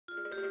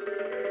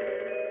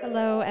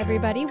Hello,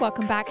 everybody.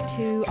 Welcome back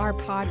to our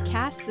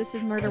podcast. This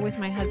is Murder with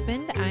My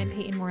Husband. I'm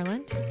Payton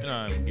Moreland. And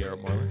I'm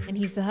Garrett Moreland. And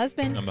he's the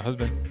husband. I'm the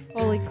husband.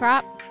 Holy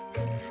crap.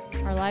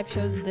 Our live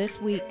shows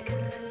this week.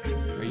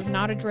 This is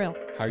not a drill.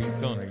 How are you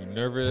feeling? Are you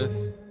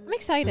nervous? I'm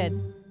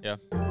excited. Yeah.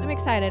 I'm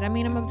excited. I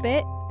mean,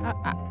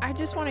 I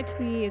just want it to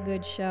be a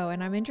good show.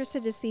 And I'm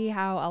interested to see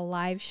how a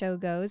live show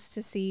goes,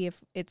 to see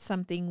if it's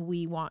something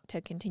we want to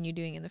continue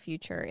doing in the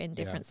future in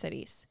different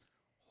cities.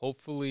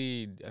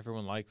 Hopefully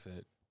everyone likes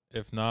it.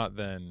 If not,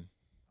 then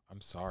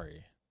I'm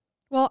sorry.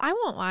 Well, I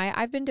won't lie.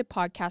 I've been to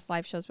podcast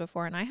live shows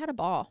before, and I had a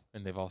ball.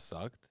 And they've all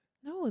sucked?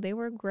 No, they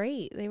were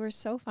great. They were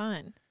so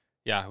fun.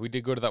 Yeah, we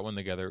did go to that one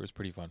together. It was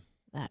pretty fun.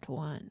 That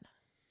one.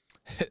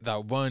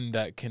 That one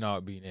that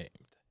cannot be named.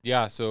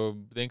 Yeah, so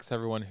thanks to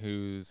everyone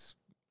who's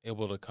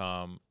able to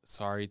come.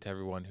 Sorry to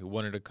everyone who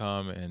wanted to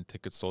come and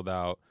tickets sold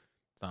out.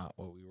 It's not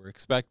what we were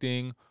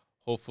expecting.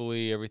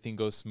 Hopefully everything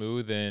goes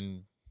smooth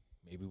and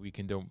maybe we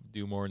can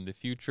do more in the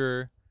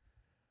future.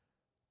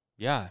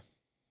 Yeah,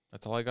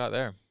 that's all I got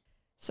there.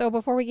 So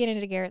before we get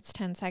into Garrett's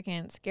 10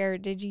 seconds,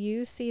 Garrett, did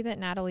you see that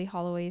Natalie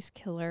Holloway's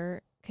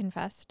killer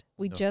confessed?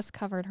 We just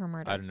covered her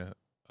murder. I don't know.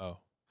 Oh,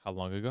 how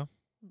long ago?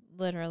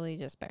 Literally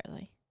just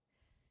barely.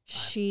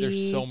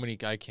 There's so many.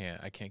 I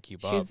can't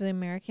keep up. She's an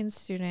American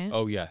student.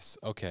 Oh, yes.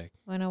 Okay.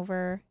 Went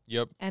over.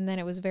 Yep. And then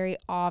it was very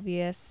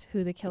obvious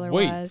who the killer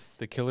was. was.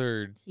 The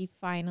killer. He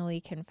finally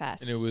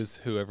confessed. And it was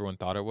who everyone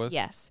thought it was?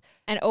 Yes.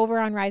 And over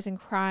on Rise and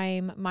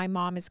Crime, my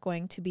mom is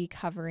going to be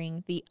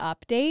covering the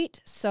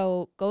update.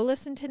 So go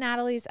listen to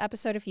Natalie's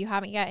episode if you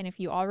haven't yet. And if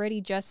you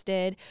already just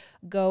did,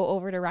 go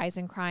over to Rise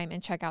and Crime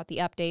and check out the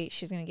update.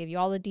 She's going to give you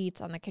all the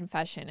deets on the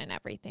confession and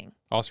everything.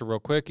 Also, real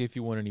quick, if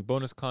you want any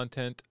bonus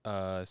content,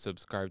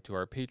 subscribe to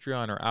our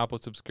Patreon or Apple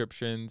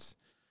subscriptions.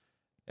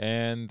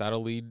 And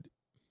that'll lead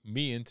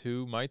me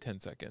into my 10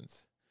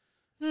 seconds.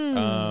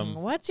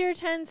 What's your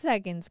 10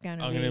 seconds going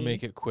to be? I'm going to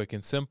make it quick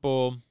and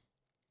simple.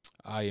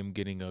 I am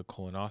getting a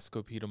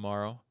colonoscopy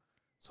tomorrow.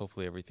 So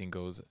hopefully everything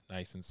goes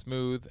nice and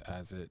smooth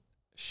as it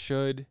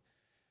should.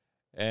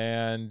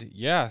 And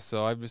yeah,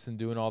 so I've just been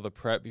doing all the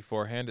prep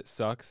beforehand. It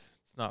sucks.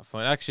 It's not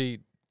fun. Actually,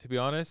 to be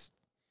honest,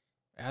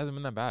 it hasn't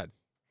been that bad.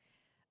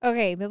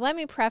 Okay, but let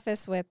me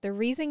preface with the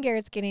reason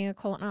Garrett's getting a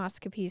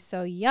colonoscopy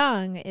so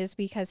young is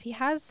because he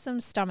has some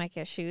stomach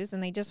issues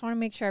and they just want to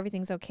make sure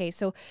everything's okay.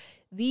 So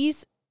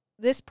this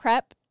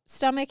prep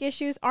stomach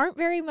issues aren't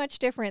very much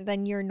different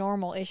than your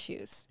normal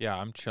issues. Yeah,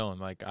 I'm chilling.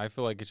 Like, I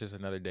feel like it's just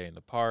another day in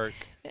the park,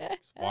 just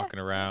walking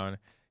around.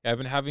 Yeah, I've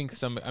been having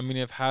some,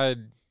 I've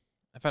had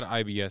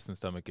IBS and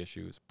stomach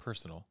issues,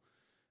 personal,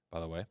 by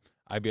the way.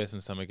 IBS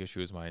and stomach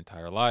issues my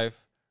entire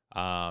life.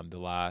 The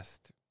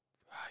last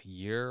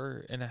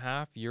year and a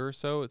half, year or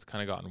so, it's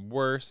kind of gotten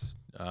worse.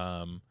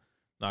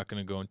 Not going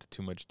to go into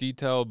too much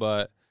detail,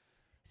 but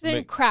it's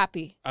been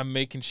crappy. I'm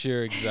making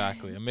sure,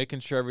 exactly. I'm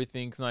making sure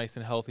everything's nice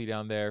and healthy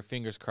down there.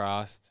 Fingers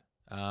crossed.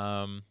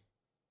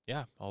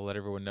 Yeah, I'll let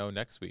everyone know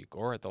next week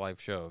or at the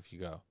live show if you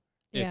go,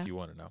 if you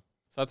want to know.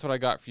 So that's what I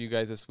got for you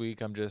guys this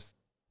week. I'm just,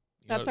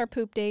 that's our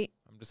poop date.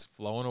 I'm just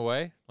flowing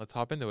away. Let's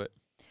hop into it.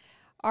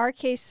 Our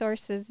case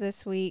sources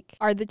this week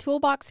are The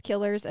Toolbox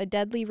Killers, a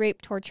deadly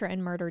rape, torture,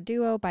 and murder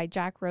duo by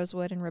Jack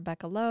Rosewood and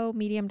Rebecca Lowe,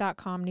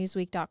 Medium.com,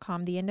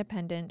 Newsweek.com, The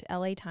Independent,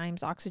 LA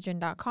Times,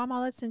 Oxygen.com,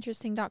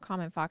 AllThat'sInteresting.com,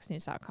 and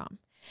FoxNews.com.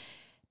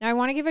 Now, I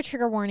want to give a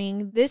trigger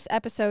warning. This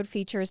episode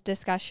features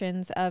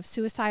discussions of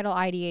suicidal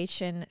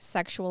ideation,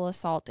 sexual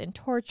assault, and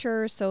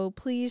torture, so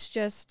please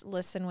just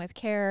listen with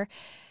care.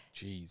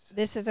 Jeez.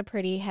 This is a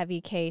pretty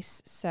heavy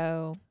case,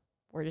 so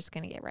we're just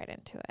going to get right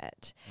into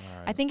it. All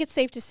right. I think it's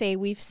safe to say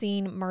we've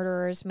seen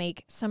murderers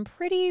make some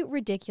pretty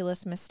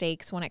ridiculous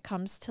mistakes when it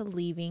comes to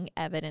leaving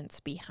evidence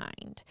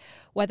behind.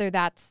 Whether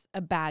that's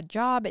a bad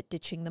job at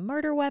ditching the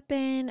murder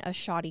weapon, a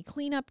shoddy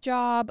cleanup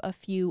job, a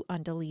few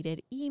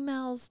undeleted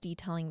emails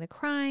detailing the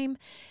crime.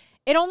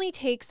 It only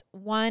takes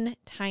one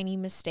tiny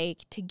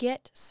mistake to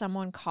get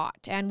someone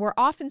caught. And we're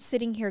often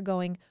sitting here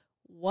going,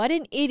 what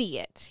an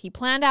idiot. He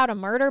planned out a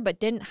murder but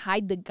didn't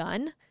hide the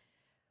gun.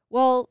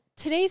 Well,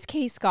 today's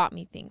case got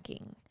me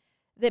thinking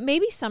that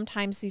maybe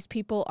sometimes these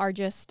people are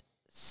just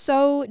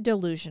so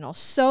delusional,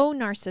 so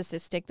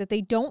narcissistic that they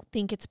don't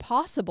think it's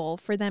possible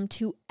for them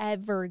to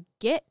ever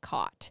get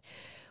caught,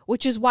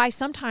 which is why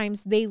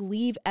sometimes they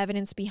leave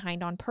evidence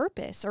behind on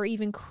purpose or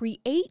even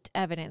create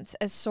evidence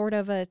as sort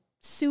of a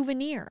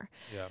souvenir.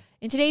 Yeah.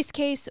 In today's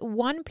case,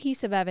 one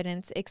piece of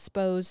evidence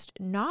exposed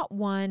not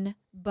one,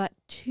 but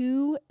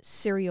two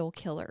serial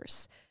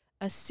killers,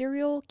 a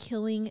serial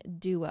killing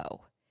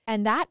duo.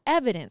 And that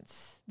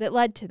evidence that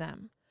led to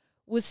them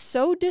was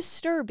so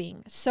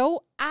disturbing,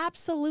 so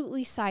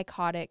absolutely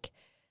psychotic,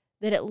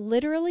 that it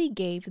literally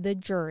gave the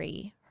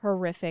jury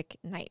horrific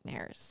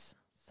nightmares.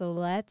 So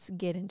let's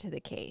get into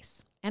the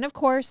case. And of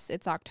course,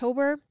 it's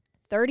October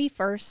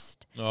 31st,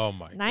 oh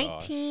my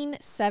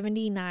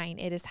 1979.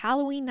 It is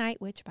Halloween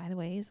night, which, by the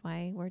way, is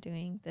why we're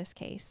doing this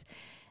case.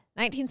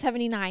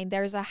 1979,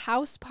 there's a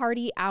house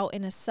party out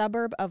in a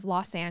suburb of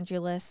Los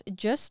Angeles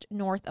just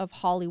north of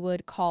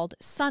Hollywood called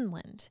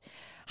Sunland.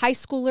 High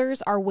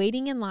schoolers are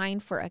waiting in line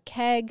for a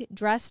keg,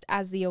 dressed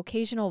as the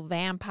occasional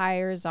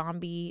vampire,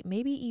 zombie,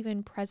 maybe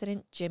even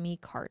President Jimmy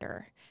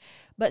Carter.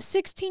 But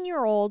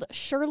 16-year-old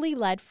Shirley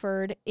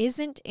Ledford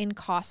isn't in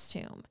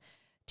costume.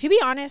 To be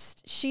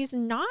honest, she's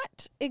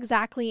not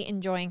exactly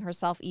enjoying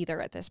herself either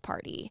at this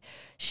party.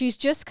 She's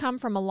just come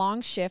from a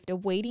long shift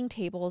of waiting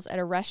tables at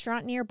a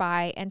restaurant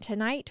nearby, and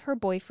tonight her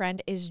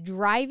boyfriend is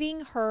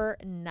driving her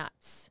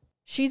nuts.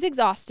 She's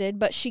exhausted,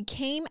 but she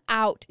came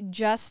out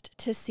just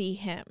to see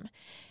him.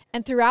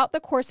 And throughout the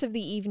course of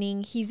the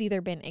evening, he's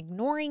either been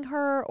ignoring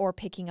her or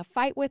picking a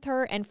fight with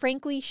her, and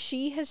frankly,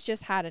 she has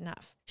just had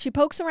enough. She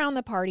pokes around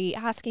the party,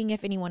 asking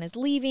if anyone is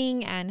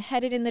leaving, and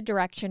headed in the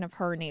direction of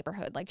her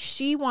neighborhood. Like,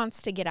 she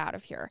wants to get out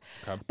of here.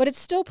 Okay. But it's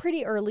still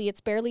pretty early.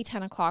 It's barely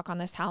 10 o'clock on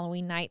this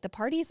Halloween night. The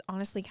party is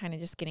honestly kind of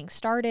just getting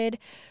started.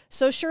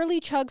 So Shirley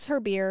chugs her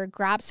beer,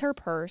 grabs her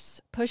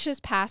purse, pushes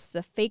past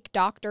the fake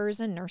doctors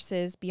and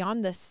nurses,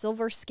 beyond the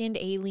silver-skinned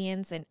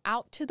aliens, and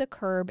out to the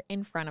curb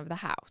in front of the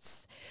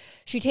house.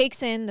 She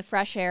takes in the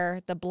fresh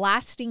air, the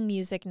blasting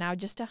music, now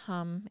just a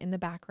hum in the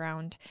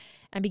background,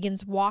 and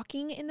begins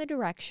walking in the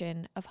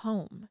direction of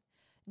home.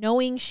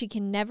 Knowing she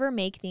can never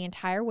make the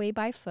entire way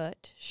by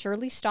foot,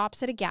 Shirley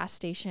stops at a gas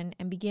station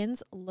and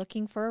begins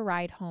looking for a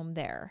ride home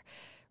there.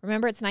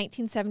 Remember, it's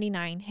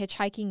 1979.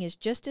 Hitchhiking is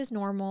just as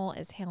normal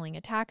as hailing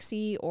a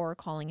taxi or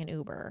calling an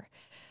Uber.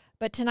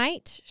 But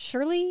tonight,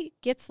 Shirley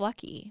gets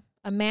lucky.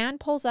 A man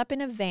pulls up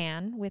in a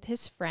van with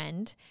his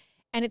friend,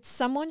 and it's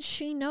someone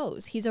she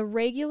knows. He's a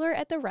regular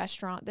at the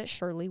restaurant that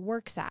Shirley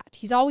works at.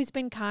 He's always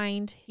been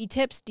kind. He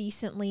tips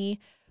decently.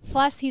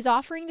 Plus, he's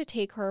offering to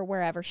take her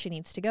wherever she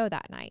needs to go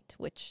that night,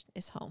 which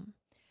is home.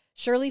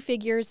 Shirley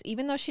figures,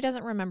 even though she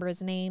doesn't remember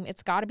his name,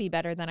 it's got to be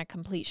better than a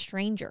complete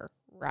stranger,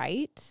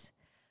 right?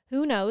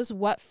 Who knows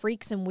what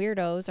freaks and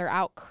weirdos are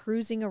out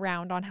cruising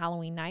around on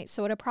Halloween night.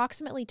 So at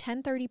approximately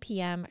 10:30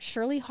 p.m.,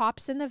 Shirley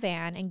hops in the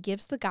van and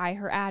gives the guy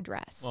her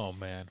address. Oh,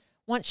 man.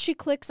 Once she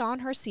clicks on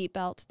her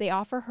seatbelt, they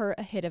offer her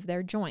a hit of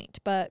their joint,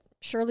 but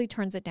Shirley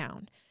turns it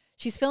down.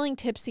 She's feeling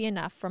tipsy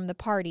enough from the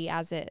party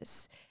as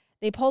is.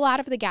 They pull out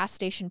of the gas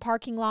station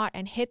parking lot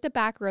and hit the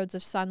back roads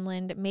of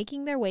Sunland,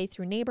 making their way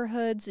through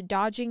neighborhoods,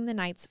 dodging the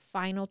night's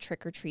final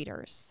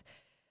trick-or-treaters.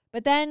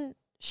 But then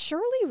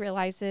Shirley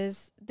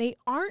realizes they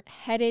aren't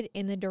headed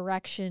in the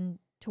direction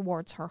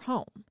towards her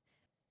home.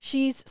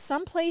 She's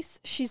someplace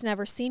she's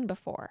never seen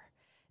before.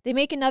 They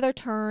make another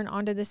turn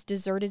onto this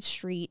deserted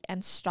street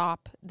and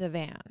stop the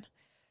van.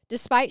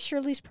 Despite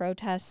Shirley's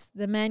protests,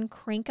 the men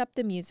crank up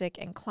the music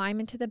and climb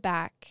into the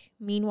back.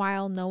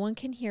 Meanwhile, no one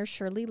can hear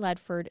Shirley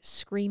Ledford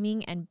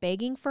screaming and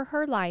begging for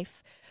her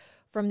life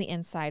from the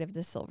inside of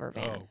the silver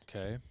van.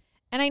 Okay.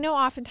 And I know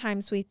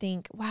oftentimes we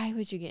think, why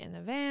would you get in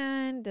the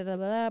van? Da, da,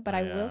 da, da. But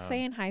I will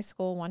say in high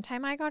school, one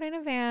time I got in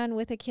a van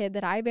with a kid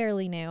that I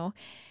barely knew.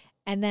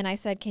 And then I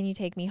said, can you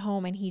take me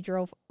home? And he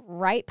drove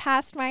right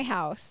past my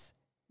house.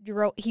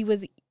 He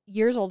was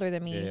years older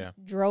than me.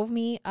 Drove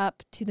me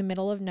up to the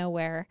middle of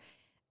nowhere.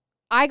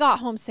 I got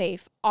home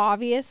safe,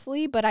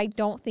 obviously, but I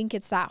don't think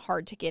it's that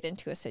hard to get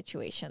into a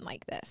situation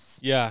like this.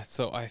 Yeah,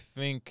 so I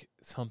think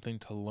something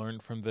to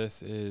learn from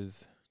this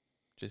is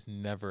just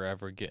never,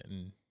 ever get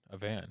in a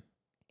van.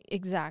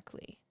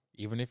 Exactly.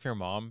 Even if your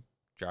mom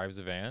drives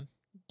a van.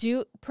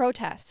 Do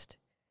protest.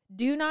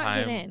 Do not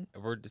get in.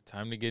 It's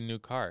time to get a new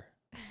car.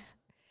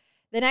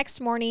 The next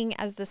morning,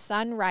 as the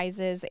sun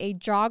rises, a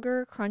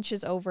jogger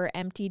crunches over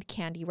emptied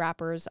candy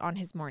wrappers on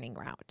his morning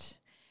route.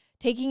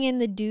 Taking in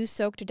the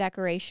dew-soaked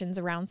decorations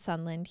around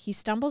Sunland, he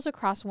stumbles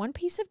across one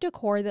piece of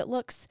decor that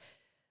looks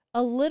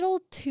a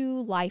little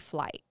too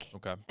lifelike.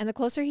 Okay. And the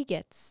closer he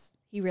gets,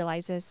 he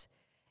realizes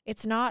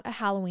it's not a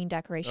Halloween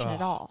decoration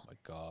at all. Oh, my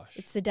gosh.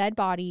 It's the dead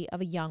body of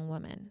a young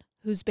woman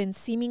who's been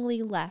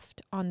seemingly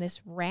left on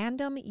this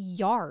random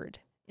yard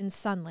in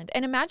Sunland.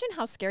 And imagine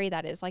how scary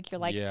that is. Like,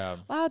 you're like,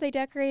 wow, they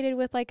decorated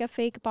with like a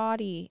fake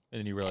body. And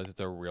then you realize it's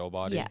a real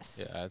body?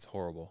 Yes. Yeah, it's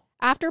horrible.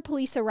 After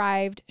police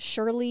arrived,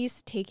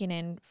 Shirley's taken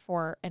in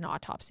for an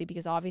autopsy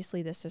because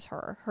obviously this is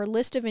her. Her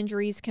list of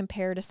injuries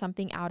compare to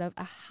something out of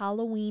a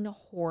Halloween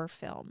horror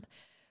film.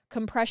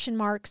 Compression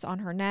marks on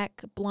her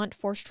neck, blunt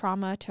force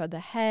trauma to the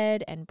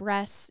head and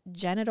breasts,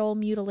 genital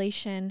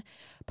mutilation,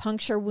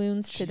 puncture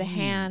wounds to the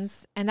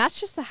hands, and that's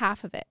just the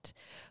half of it.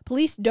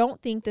 Police don't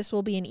think this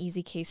will be an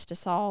easy case to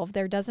solve.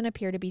 There doesn't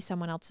appear to be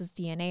someone else's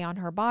DNA on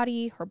her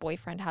body. Her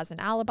boyfriend has an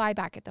alibi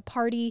back at the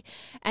party,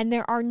 and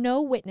there are no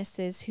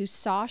witnesses who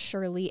saw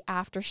Shirley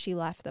after she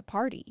left the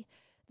party.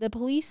 The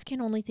police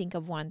can only think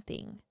of one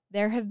thing.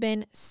 There have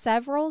been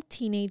several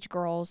teenage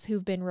girls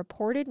who've been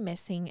reported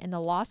missing in the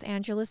Los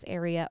Angeles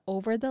area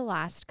over the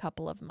last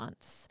couple of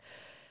months.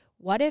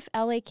 What if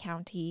LA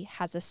County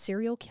has a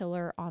serial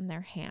killer on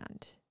their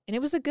hand? And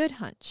it was a good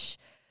hunch.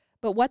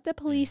 But what the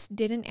police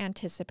didn't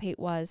anticipate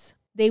was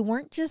they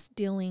weren't just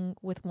dealing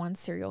with one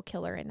serial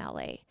killer in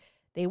LA.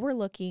 They were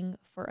looking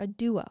for a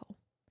duo.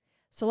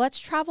 So let's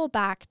travel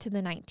back to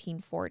the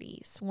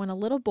 1940s when a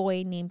little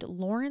boy named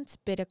Lawrence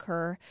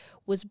Bittaker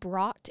was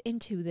brought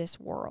into this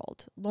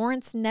world.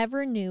 Lawrence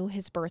never knew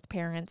his birth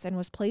parents and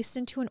was placed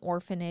into an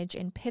orphanage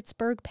in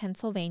Pittsburgh,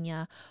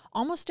 Pennsylvania,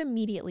 almost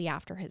immediately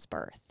after his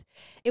birth.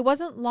 It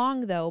wasn't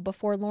long, though,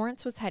 before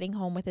Lawrence was heading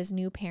home with his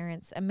new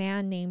parents, a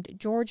man named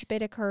George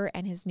Bittaker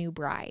and his new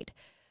bride.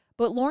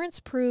 But Lawrence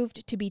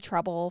proved to be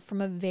trouble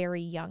from a very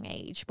young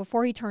age.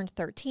 Before he turned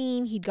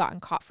 13, he'd gotten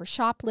caught for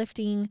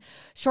shoplifting.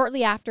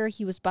 Shortly after,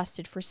 he was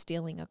busted for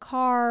stealing a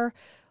car.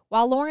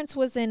 While Lawrence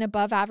was an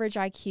above-average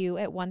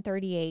IQ at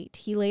 138,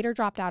 he later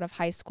dropped out of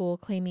high school,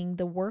 claiming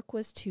the work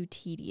was too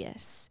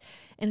tedious.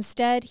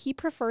 Instead, he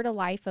preferred a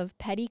life of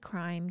petty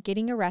crime,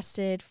 getting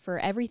arrested for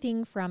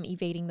everything from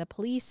evading the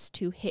police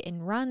to hit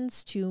and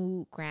runs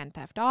to grand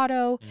theft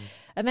auto.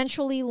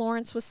 Eventually,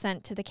 Lawrence was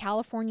sent to the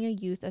California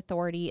Youth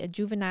Authority, a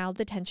juvenile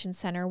detention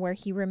center where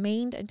he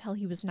remained until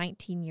he was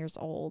 19 years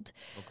old.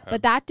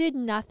 But that did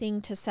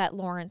nothing to set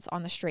Lawrence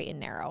on the straight and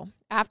narrow.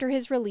 After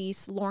his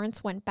release,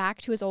 Lawrence went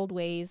back to his old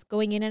ways,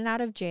 going in and out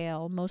of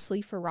jail,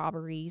 mostly for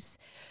robberies.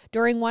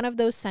 During one of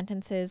those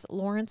sentences,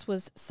 Lawrence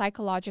was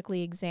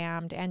psychologically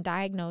examined and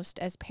diagnosed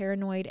as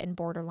paranoid and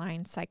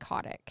borderline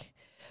psychotic.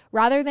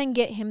 Rather than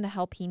get him the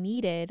help he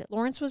needed,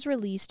 Lawrence was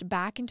released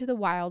back into the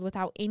wild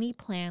without any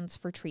plans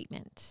for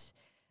treatment.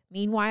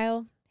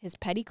 Meanwhile, his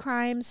petty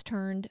crimes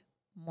turned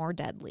more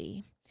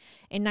deadly.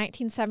 In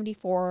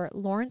 1974,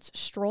 Lawrence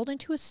strolled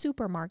into a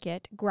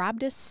supermarket,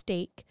 grabbed a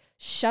steak,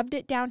 shoved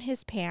it down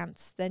his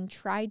pants, then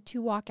tried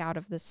to walk out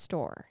of the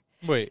store.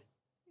 Wait.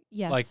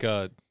 Yes. Like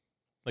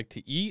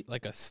to eat?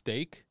 Like a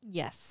steak?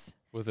 Yes.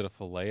 Was it a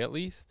fillet at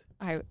least?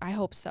 I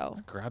hope so.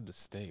 Let's grab the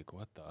steak.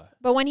 What the?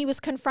 But when he was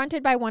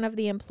confronted by one of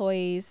the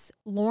employees,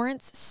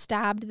 Lawrence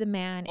stabbed the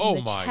man in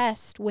the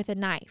chest with a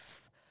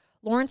knife.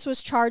 Lawrence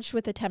was charged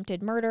with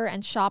attempted murder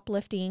and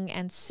shoplifting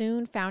and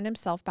soon found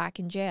himself back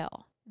in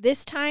jail.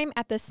 This time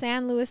at the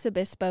San Luis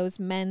Obispo's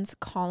men's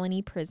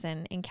colony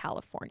prison in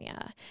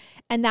California.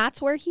 And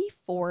that's where he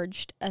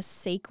forged a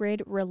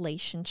sacred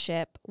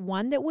relationship,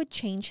 one that would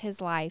change his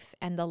life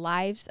and the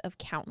lives of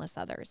countless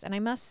others. And I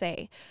must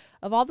say,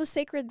 of all the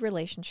sacred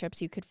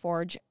relationships you could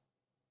forge,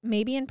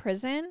 maybe in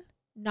prison,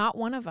 not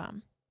one of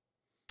them.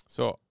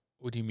 So,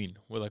 what do you mean?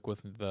 With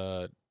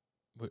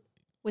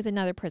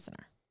another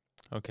prisoner.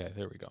 Okay,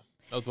 there we go.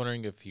 I was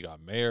wondering if he got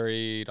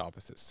married,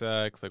 opposite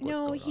sex, like what's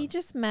going on? No, he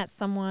just met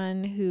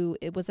someone who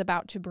it was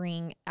about to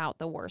bring out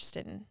the worst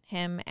in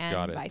him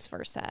and vice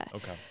versa.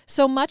 Okay.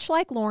 So much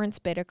like Lawrence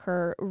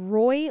Bittaker,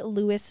 Roy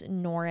Lewis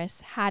Norris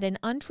had an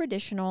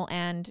untraditional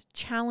and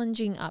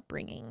challenging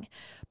upbringing.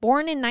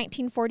 Born in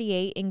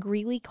 1948 in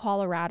Greeley,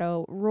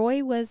 Colorado,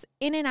 Roy was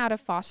in and out of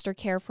foster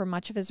care for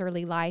much of his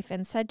early life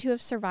and said to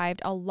have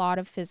survived a lot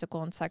of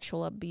physical and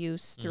sexual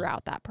abuse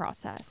throughout that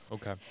process.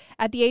 Okay.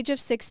 At the age of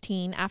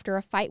 16, after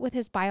a fight with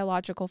his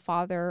biological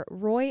father,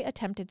 Roy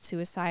attempted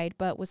suicide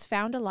but was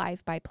found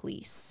alive by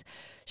police.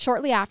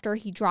 Shortly after,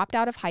 he dropped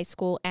out of high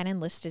school and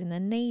enlisted in the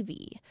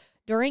Navy.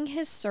 During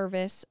his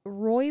service,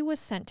 Roy was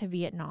sent to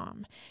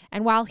Vietnam,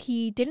 and while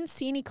he didn't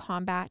see any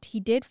combat, he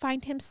did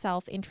find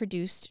himself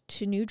introduced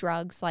to new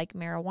drugs like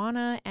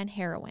marijuana and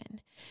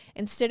heroin.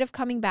 Instead of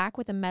coming back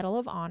with a Medal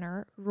of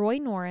Honor, Roy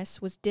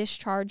Norris was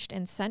discharged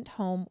and sent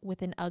home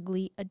with an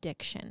ugly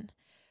addiction.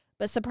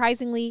 But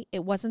surprisingly,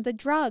 it wasn't the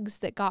drugs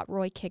that got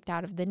Roy kicked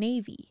out of the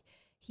Navy.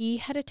 He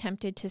had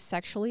attempted to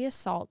sexually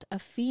assault a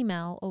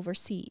female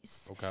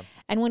overseas. Okay.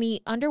 And when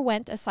he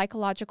underwent a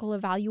psychological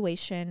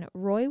evaluation,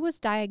 Roy was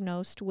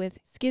diagnosed with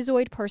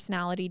schizoid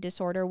personality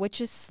disorder,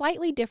 which is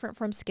slightly different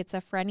from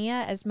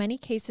schizophrenia, as many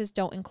cases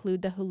don't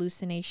include the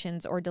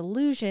hallucinations or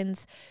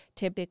delusions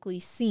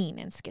typically seen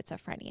in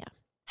schizophrenia.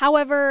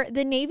 However,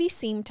 the Navy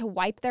seemed to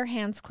wipe their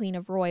hands clean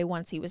of Roy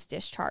once he was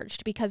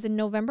discharged, because in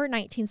November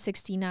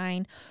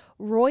 1969,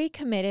 Roy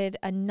committed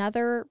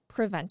another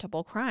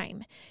preventable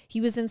crime. He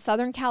was in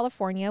Southern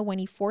California when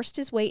he forced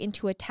his way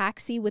into a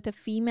taxi with a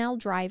female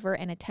driver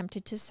and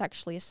attempted to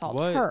sexually assault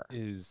her. What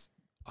is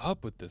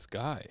up with this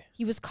guy?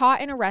 He was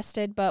caught and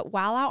arrested, but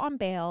while out on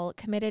bail,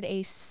 committed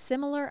a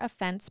similar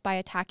offense by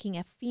attacking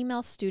a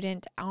female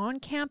student on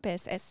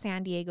campus at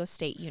San Diego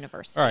State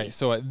University. All right,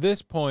 so at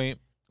this point,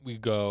 we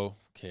go,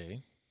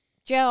 okay,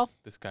 jail.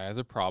 This guy has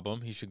a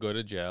problem. He should go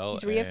to jail.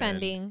 He's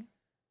reoffending.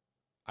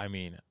 I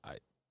mean,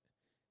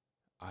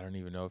 I don't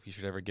even know if he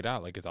should ever get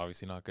out. Like, it's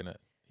obviously not going to,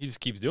 he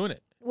just keeps doing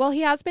it. Well, he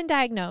has been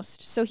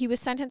diagnosed, so he was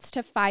sentenced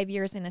to 5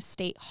 years in a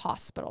state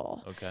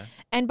hospital. Okay.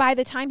 And by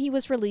the time he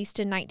was released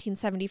in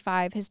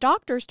 1975, his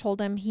doctors told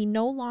him he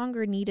no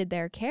longer needed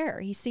their care.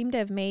 He seemed to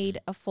have made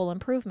a full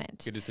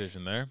improvement. Good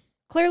decision there.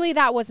 Clearly,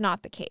 that was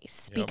not the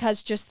case,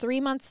 because just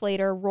 3 months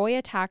later, Roy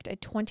attacked a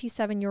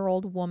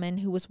 27-year-old woman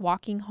who was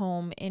walking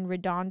home in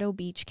Redondo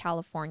Beach,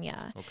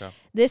 California. Okay.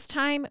 This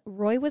time,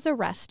 Roy was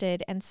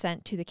arrested and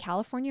sent to the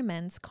California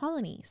Men's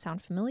Colony.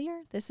 Sound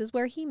familiar? This is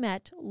where he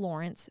met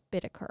Lawrence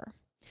Bittaker.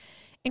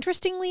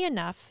 Interestingly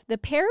enough, the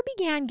pair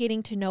began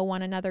getting to know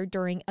one another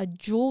during a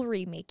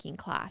jewelry making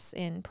class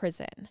in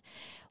prison.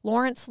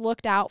 Lawrence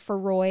looked out for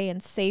Roy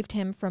and saved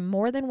him from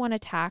more than one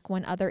attack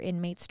when other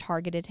inmates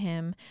targeted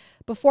him.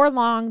 Before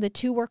long, the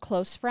two were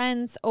close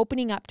friends,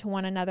 opening up to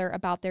one another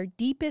about their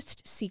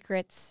deepest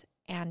secrets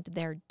and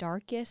their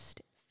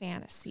darkest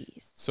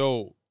fantasies.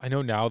 So I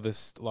know now a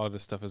lot of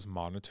this stuff is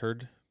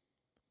monitored,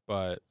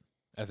 but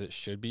as it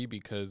should be,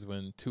 because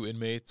when two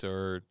inmates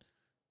or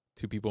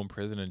two people in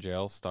prison and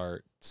jail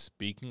start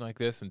speaking like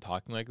this and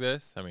talking like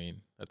this, I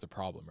mean, that's a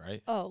problem,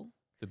 right? Oh.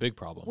 It's a big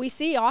problem. We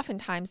see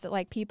oftentimes that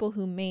like people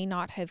who may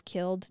not have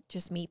killed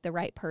just meet the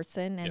right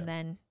person and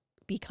then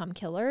become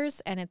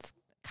killers. And it's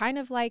kind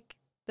of like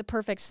the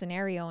perfect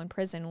scenario in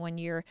prison when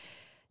you're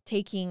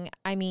taking,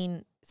 I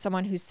mean,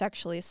 someone who's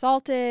sexually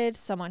assaulted,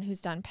 someone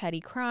who's done petty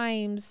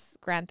crimes,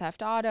 grand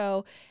theft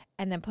auto,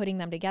 and then putting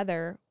them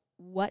together.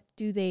 What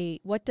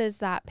does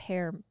that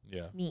pair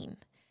mean?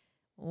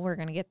 We're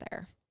going to get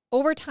there.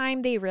 Over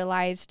time, they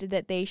realized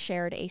that they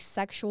shared a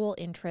sexual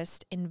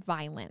interest in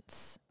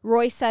violence.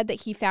 Roy said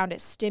that he found it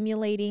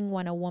stimulating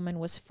when a woman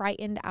was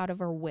frightened out of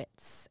her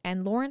wits,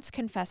 and Lawrence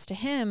confessed to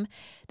him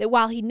that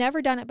while he'd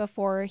never done it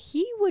before,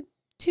 he would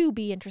too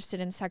be interested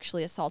in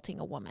sexually assaulting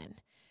a woman.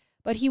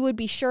 But he would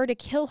be sure to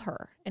kill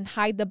her and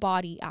hide the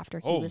body after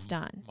he was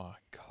done. Oh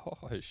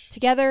my gosh.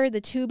 Together, the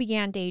two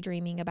began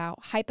daydreaming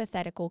about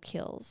hypothetical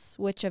kills,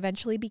 which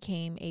eventually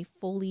became a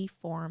fully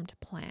formed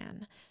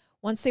plan.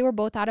 Once they were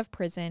both out of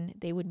prison,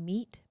 they would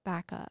meet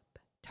back up,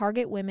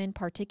 target women,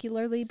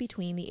 particularly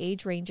between the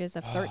age ranges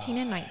of 13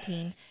 and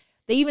 19.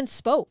 They even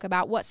spoke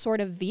about what sort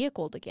of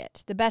vehicle to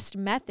get, the best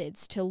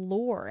methods to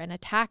lure and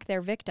attack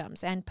their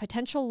victims, and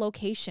potential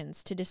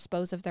locations to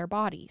dispose of their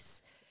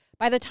bodies.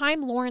 By the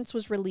time Lawrence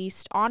was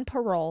released on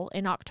parole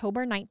in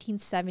October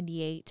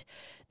 1978,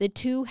 the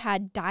two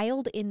had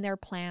dialed in their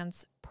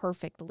plans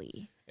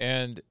perfectly.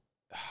 And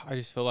I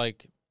just feel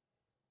like,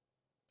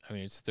 I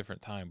mean, it's a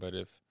different time, but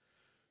if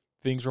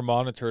things were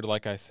monitored,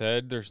 like I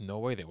said, there's no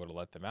way they would have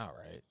let them out,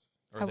 right?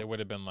 Or they would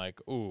have been like,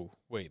 "Ooh,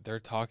 wait, they're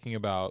talking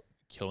about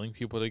killing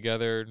people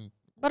together,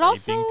 but raping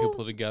also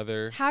people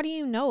together." How do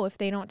you know if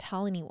they don't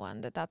tell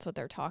anyone that that's what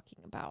they're talking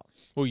about?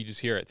 Well, you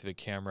just hear it through the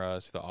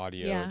cameras, through the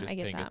audio, just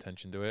paying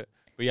attention to it.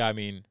 But yeah, I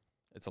mean,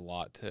 it's a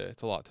lot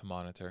to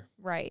monitor.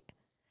 Right.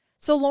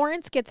 So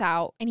Lawrence gets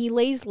out and he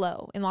lays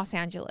low in Los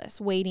Angeles,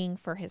 waiting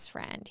for his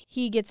friend.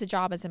 He gets a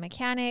job as a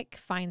mechanic,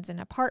 finds an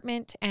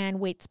apartment,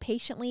 and waits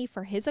patiently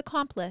for his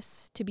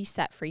accomplice to be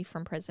set free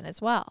from prison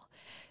as well.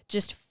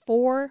 Just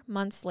 4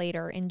 months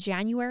later, in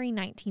January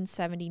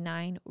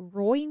 1979,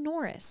 Roy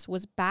Norris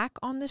was back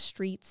on the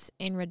streets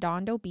in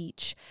Redondo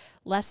Beach,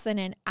 less than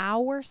an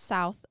hour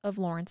south of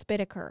Lawrence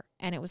Bittaker,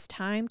 and it was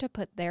time to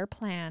put their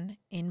plan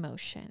in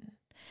motion.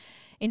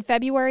 In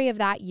February of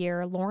that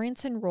year,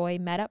 Lawrence and Roy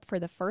met up for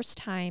the first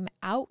time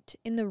out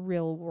in the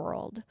real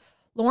world.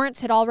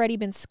 Lawrence had already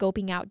been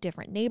scoping out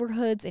different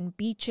neighborhoods and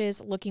beaches,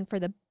 looking for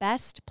the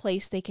best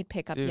place they could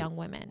pick up young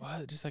women.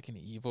 What? Just like an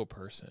evil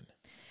person.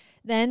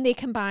 Then they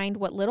combined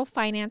what little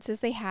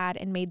finances they had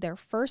and made their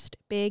first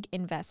big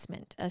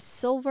investment, a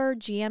silver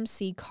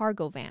GMC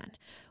cargo van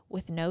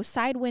with no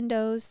side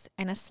windows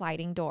and a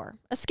sliding door.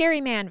 A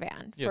scary man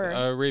van. Yes,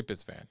 a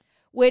rapist van.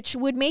 Which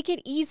would make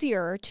it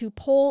easier to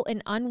pull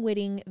an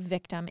unwitting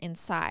victim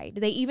inside.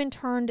 They even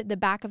turned the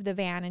back of the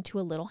van into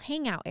a little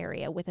hangout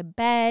area with a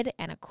bed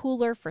and a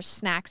cooler for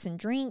snacks and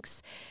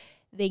drinks.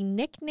 They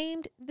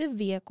nicknamed the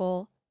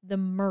vehicle the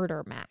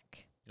Murder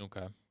Mac.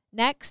 Okay.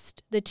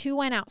 Next, the two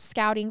went out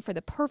scouting for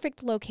the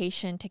perfect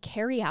location to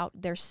carry out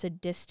their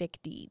sadistic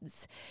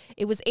deeds.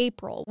 It was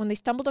April when they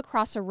stumbled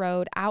across a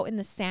road out in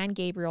the San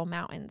Gabriel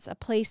Mountains, a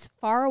place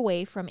far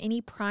away from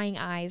any prying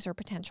eyes or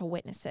potential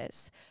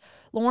witnesses.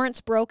 Lawrence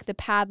broke the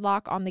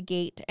padlock on the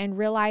gate and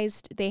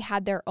realized they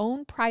had their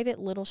own private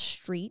little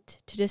street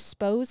to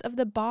dispose of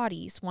the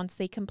bodies once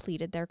they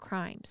completed their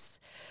crimes.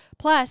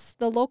 Plus,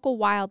 the local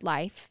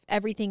wildlife,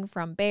 everything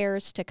from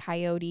bears to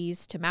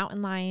coyotes to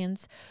mountain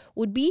lions,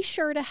 would be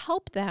sure to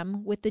help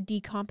them with the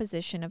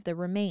decomposition of the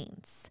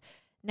remains.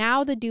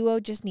 Now the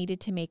duo just needed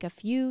to make a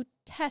few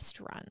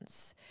test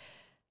runs.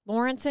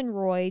 Lawrence and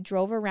Roy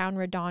drove around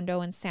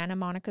Redondo and Santa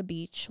Monica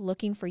Beach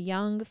looking for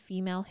young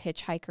female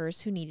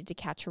hitchhikers who needed to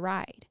catch a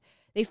ride.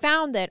 They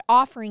found that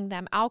offering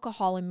them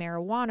alcohol and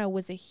marijuana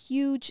was a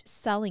huge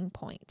selling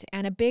point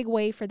and a big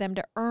way for them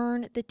to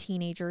earn the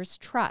teenagers'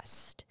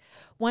 trust.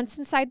 Once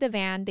inside the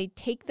van, they'd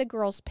take the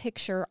girls'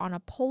 picture on a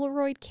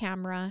Polaroid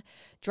camera,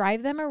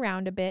 drive them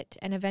around a bit,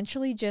 and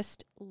eventually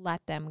just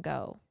let them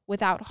go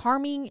without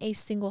harming a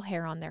single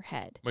hair on their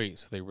head. Wait,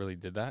 so they really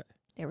did that?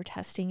 They were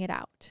testing it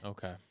out.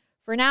 Okay.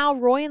 For now,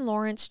 Roy and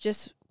Lawrence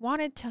just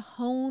wanted to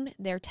hone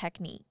their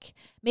technique,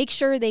 make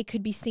sure they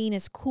could be seen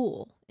as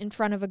cool in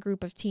front of a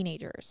group of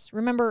teenagers.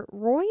 Remember,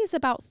 Roy is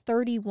about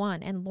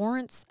 31 and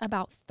Lawrence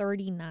about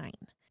 39.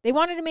 They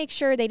wanted to make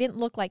sure they didn't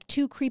look like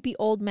two creepy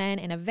old men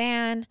in a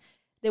van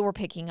that were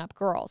picking up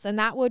girls, and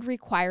that would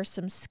require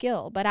some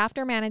skill. But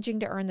after managing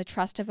to earn the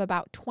trust of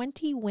about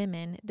 20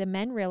 women, the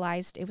men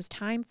realized it was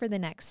time for the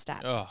next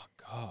step. Oh,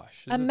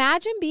 gosh.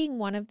 Imagine being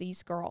one of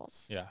these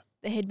girls Yeah.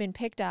 that had been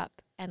picked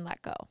up and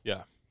let go.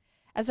 Yeah.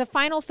 As a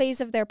final phase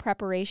of their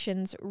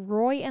preparations,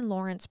 Roy and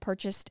Lawrence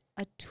purchased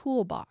a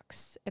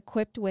toolbox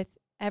equipped with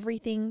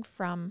everything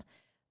from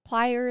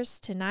pliers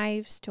to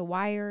knives to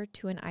wire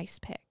to an ice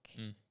pick.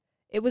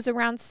 It was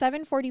around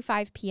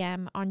 7:45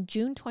 p.m. on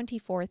June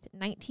 24th,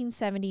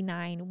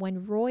 1979,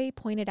 when Roy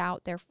pointed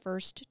out their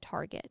first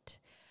target,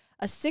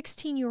 a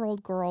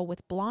 16-year-old girl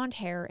with blonde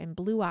hair and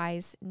blue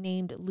eyes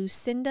named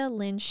Lucinda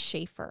Lynn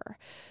Schaefer,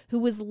 who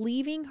was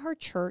leaving her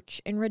church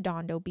in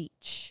Redondo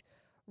Beach.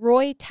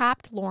 Roy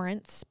tapped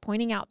Lawrence,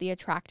 pointing out the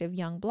attractive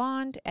young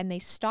blonde, and they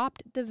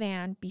stopped the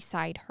van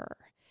beside her.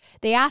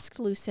 They asked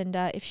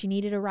Lucinda if she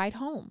needed a ride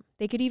home.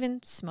 They could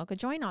even smoke a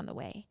joint on the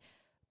way.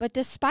 But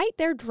despite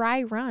their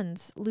dry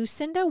runs,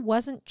 Lucinda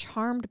wasn't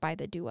charmed by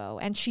the duo,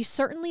 and she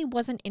certainly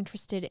wasn't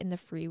interested in the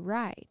free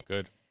ride.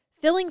 Good.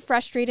 Feeling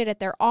frustrated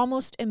at their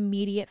almost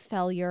immediate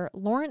failure,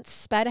 Lawrence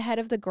sped ahead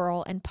of the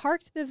girl and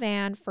parked the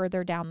van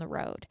further down the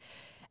road.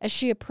 As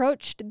she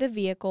approached the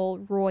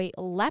vehicle, Roy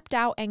leapt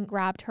out and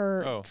grabbed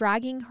her,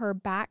 dragging her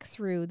back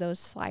through those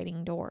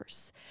sliding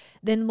doors.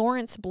 Then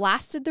Lawrence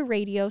blasted the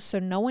radio so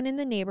no one in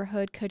the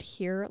neighborhood could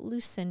hear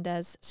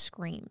Lucinda's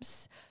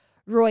screams.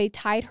 Roy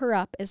tied her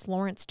up as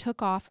Lawrence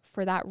took off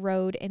for that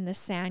road in the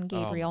San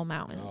Gabriel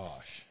Mountains.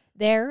 Gosh.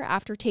 There,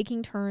 after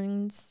taking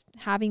turns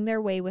having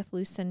their way with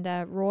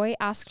Lucinda, Roy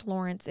asked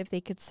Lawrence if they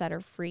could set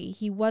her free.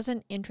 He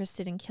wasn't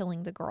interested in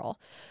killing the girl,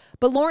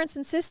 but Lawrence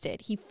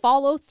insisted he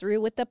follow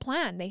through with the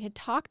plan. They had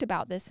talked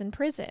about this in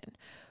prison.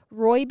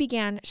 Roy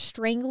began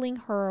strangling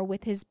her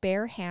with his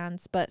bare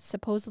hands, but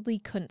supposedly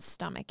couldn't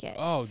stomach it.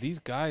 Oh, these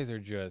guys are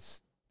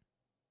just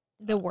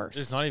the worst.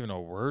 There's not even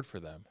a word for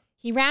them.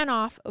 He ran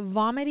off,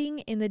 vomiting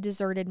in the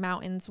deserted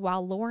mountains,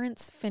 while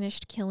Lawrence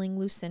finished killing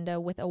Lucinda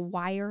with a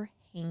wire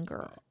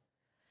hanger.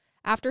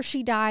 After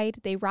she died,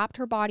 they wrapped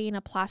her body in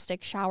a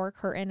plastic shower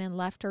curtain and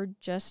left her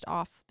just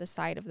off the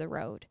side of the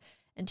road.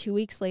 And 2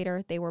 weeks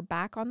later, they were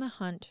back on the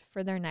hunt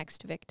for their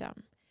next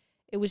victim.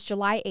 It was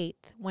July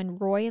 8th when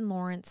Roy and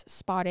Lawrence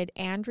spotted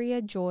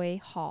Andrea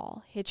Joy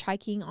Hall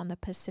hitchhiking on the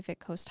Pacific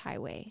Coast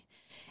Highway.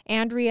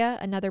 Andrea,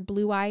 another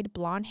blue-eyed,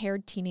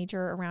 blonde-haired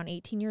teenager around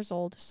 18 years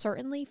old,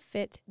 certainly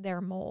fit their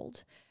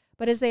mold.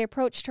 But as they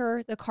approached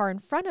her, the car in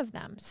front of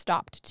them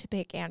stopped to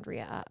pick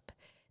Andrea up.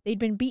 They'd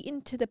been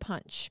beaten to the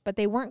punch, but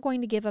they weren't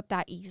going to give up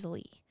that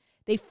easily.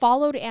 They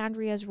followed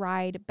Andrea's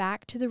ride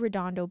back to the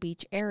Redondo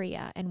Beach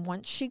area, and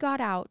once she got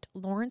out,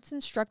 Lawrence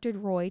instructed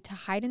Roy to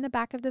hide in the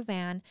back of the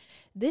van,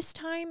 this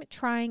time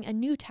trying a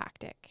new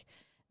tactic.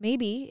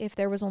 Maybe, if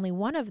there was only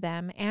one of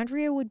them,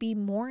 Andrea would be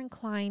more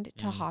inclined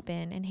to hop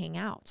in and hang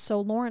out. So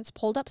Lawrence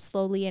pulled up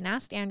slowly and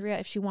asked Andrea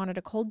if she wanted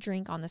a cold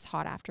drink on this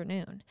hot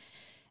afternoon.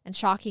 And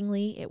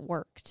shockingly, it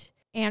worked.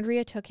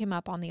 Andrea took him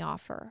up on the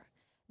offer.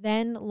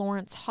 Then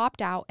Lawrence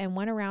hopped out and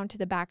went around to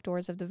the back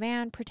doors of the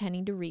van,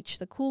 pretending to reach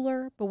the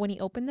cooler. But when he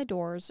opened the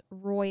doors,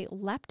 Roy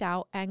leapt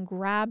out and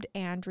grabbed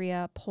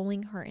Andrea,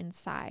 pulling her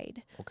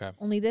inside. Okay.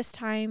 Only this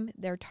time,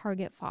 their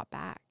target fought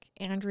back.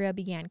 Andrea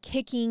began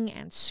kicking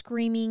and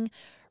screaming,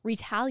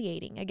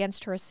 retaliating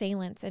against her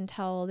assailants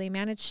until they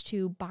managed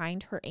to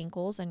bind her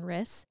ankles and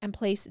wrists and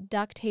place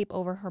duct tape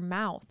over her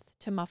mouth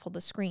to muffle the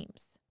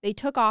screams. They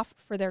took off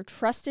for their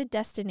trusted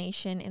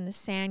destination in the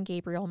San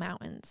Gabriel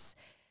Mountains.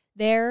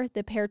 There,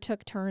 the pair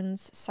took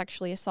turns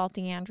sexually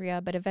assaulting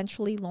Andrea, but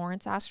eventually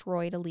Lawrence asked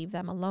Roy to leave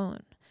them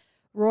alone.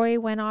 Roy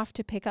went off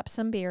to pick up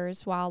some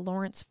beers while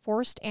Lawrence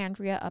forced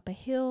Andrea up a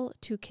hill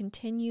to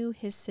continue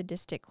his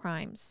sadistic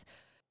crimes.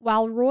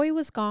 While Roy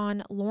was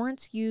gone,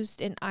 Lawrence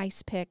used an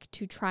ice pick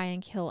to try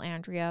and kill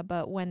Andrea,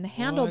 but when the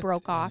handle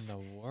broke off,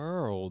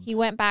 he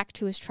went back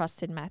to his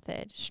trusted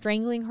method,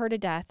 strangling her to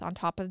death on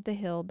top of the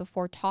hill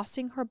before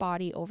tossing her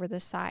body over the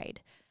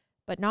side.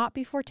 But not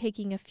before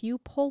taking a few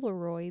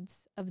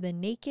Polaroids of the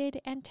naked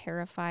and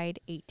terrified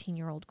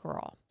 18-year-old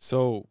girl.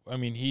 So, I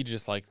mean, he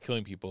just likes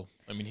killing people.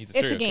 I mean, he's a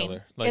serial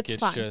killer. Like, it's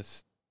fun.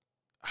 Just,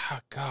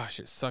 gosh,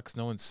 it sucks.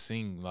 No one's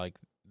seeing, like,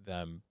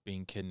 them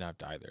being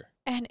kidnapped either.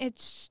 And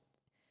it's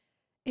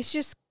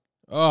just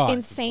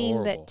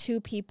insane that two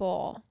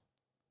people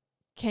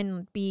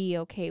can be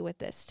okay with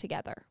this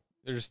together.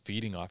 They're just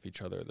feeding off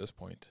each other at this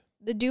point.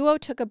 The duo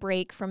took a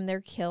break from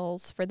their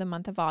kills for the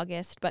month of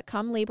August, but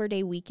come Labor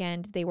Day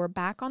weekend, they were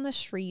back on the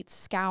streets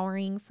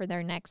scouring for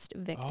their next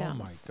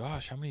victims. Oh my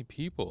gosh, how many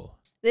people?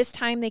 This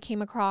time they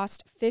came across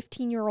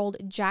 15-year-old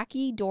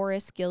Jackie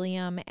Doris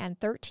Gilliam and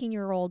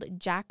 13-year-old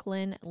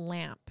Jacqueline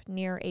Lamp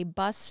near a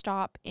bus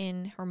stop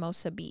in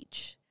Hermosa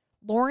Beach.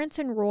 Lawrence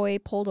and Roy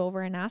pulled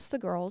over and asked the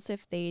girls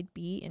if they'd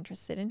be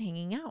interested in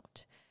hanging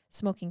out,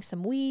 smoking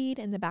some weed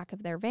in the back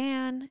of their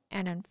van,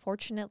 and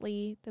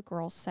unfortunately, the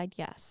girls said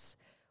yes.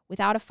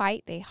 Without a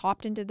fight, they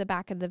hopped into the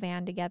back of the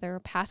van together,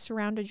 passed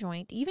around a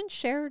joint, even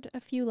shared a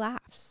few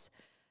laughs.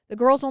 The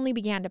girls only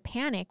began to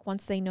panic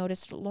once they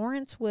noticed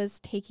Lawrence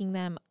was taking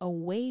them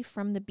away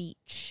from the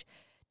beach.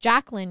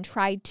 Jacqueline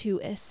tried to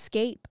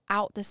escape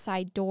out the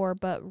side door,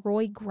 but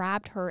Roy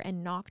grabbed her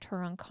and knocked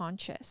her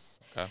unconscious.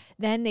 Okay.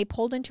 Then they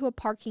pulled into a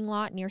parking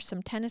lot near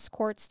some tennis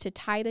courts to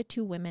tie the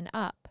two women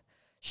up.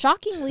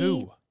 Shockingly,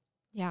 2.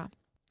 yeah.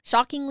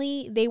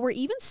 Shockingly, they were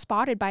even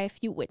spotted by a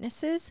few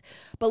witnesses,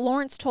 but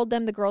Lawrence told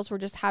them the girls were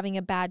just having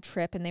a bad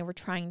trip and they were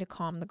trying to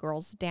calm the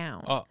girls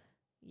down. Oh.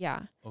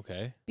 Yeah.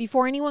 Okay.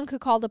 Before anyone could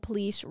call the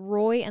police,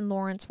 Roy and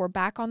Lawrence were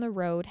back on the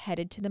road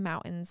headed to the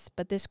mountains,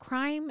 but this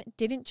crime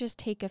didn't just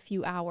take a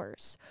few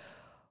hours.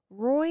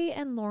 Roy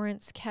and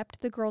Lawrence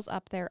kept the girls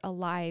up there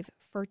alive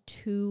for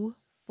 2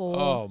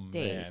 full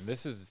days. Man,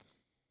 this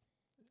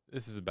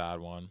is a bad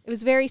one. It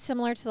was very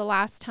similar to the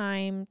last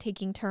time,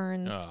 taking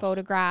turns,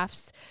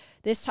 photographs.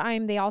 This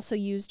time, they also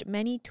used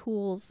many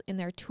tools in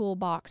their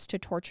toolbox to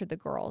torture the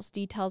girls,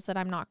 details that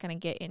I'm not going to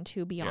get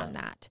into beyond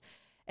that.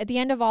 At the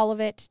end of all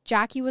of it,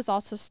 Jackie was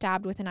also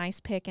stabbed with an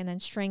ice pick and then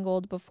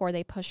strangled before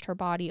they pushed her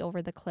body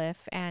over the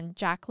cliff, and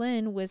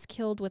Jacqueline was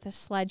killed with a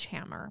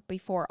sledgehammer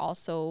before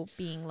also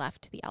being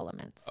left to the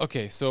elements.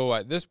 Okay, so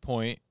at this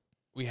point,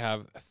 we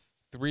have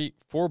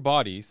 4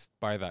 bodies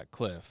by that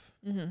cliff.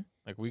 Mm-hmm.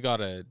 Like, we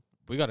gotta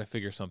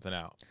figure something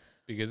out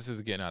because this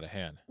is getting out of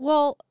hand.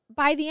 Well,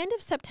 by the end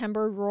of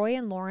September, Roy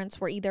and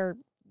Lawrence were either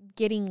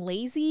getting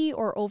lazy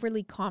or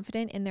overly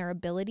confident in their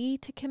ability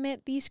to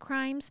commit these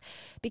crimes,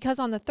 because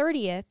on the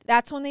 30th,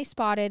 that's when they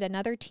spotted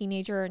another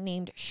teenager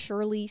named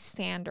Shirley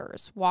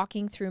Sanders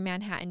walking through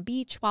Manhattan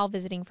Beach while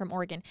visiting from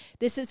Oregon.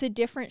 This is a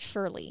different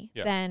Shirley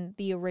than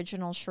the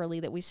original Shirley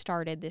that we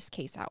started this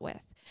case out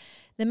with.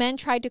 The men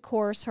tried to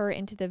coerce her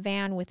into the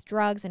van with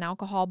drugs and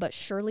alcohol, but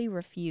Shirley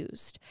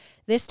refused.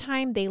 This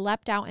time, they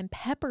leapt out and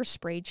pepper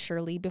sprayed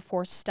Shirley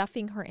before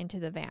stuffing her into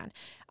the van.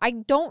 I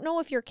don't know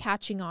if you're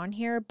catching on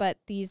here, but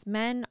these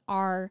men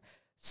are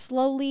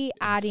slowly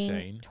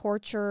adding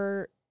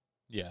torture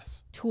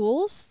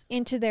tools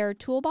into their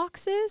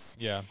toolboxes.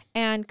 Yeah.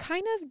 And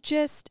kind of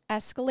just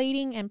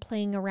escalating and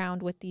playing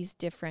around with these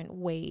different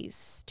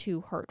ways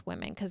to hurt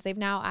women, because they've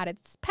now added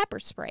pepper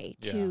spray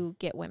to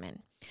get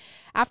women.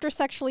 After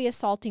sexually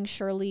assaulting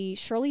Shirley,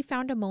 Shirley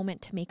found a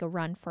moment to make a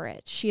run for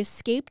it. She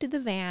escaped the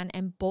van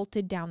and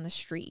bolted down the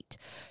street.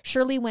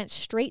 Shirley went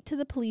straight to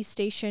the police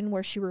station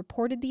where she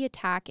reported the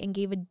attack and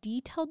gave a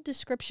detailed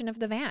description of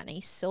the van, a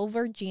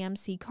silver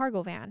GMC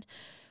cargo van.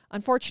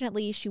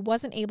 Unfortunately, she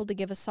wasn't able to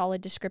give a solid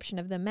description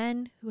of the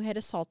men who had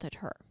assaulted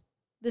her.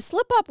 The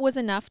slip-up was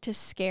enough to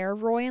scare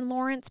Roy and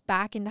Lawrence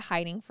back into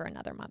hiding for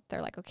another month.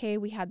 They're like, okay,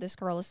 we had this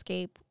girl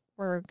escape.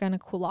 We're going to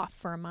cool off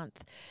for a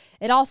month.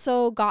 It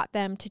also got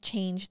them to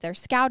change their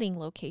scouting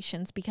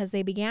locations because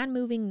they began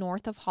moving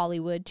north of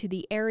Hollywood to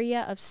the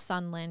area of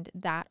Sunland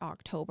that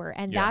October.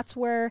 And that's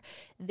where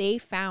they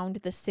found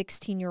the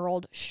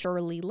 16-year-old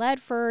Shirley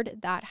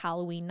Ledford that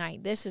Halloween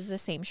night. This is the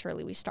same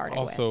Shirley we started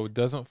with. Also,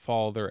 doesn't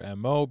follow their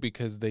MO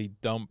because they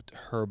dumped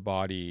her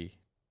body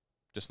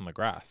just on the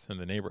grass in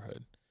the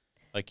neighborhood.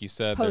 Like you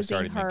said, they're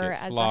starting to get sloppy. Posing her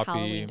as a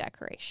Halloween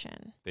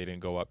decoration. They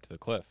didn't go up to the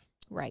cliff.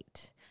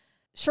 Right.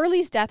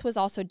 Shirley's death was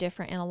also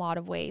different in a lot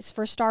of ways.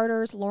 For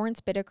starters, Lawrence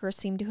Bittaker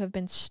seemed to have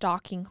been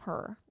stalking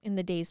her in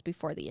the days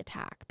before the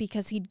attack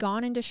because he'd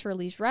gone into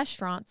Shirley's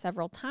restaurant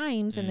several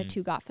times and the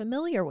two got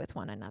familiar with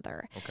one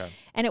another. Okay.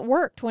 And it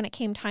worked when it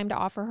came time to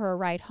offer her a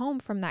ride home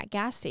from that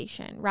gas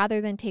station.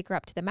 Rather than take her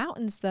up to the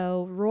mountains,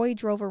 though, Roy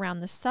drove around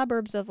the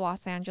suburbs of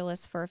Los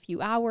Angeles for a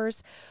few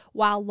hours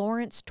while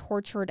Lawrence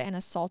tortured and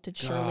assaulted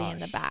Shirley in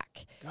the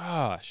back.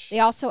 They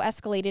also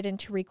escalated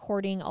into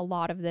recording a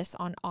lot of this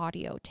on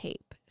audio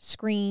tape.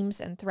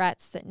 Screams and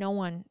threats that no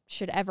one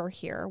should ever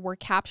hear were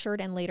captured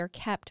and later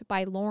kept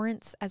by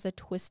Lawrence as a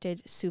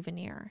twisted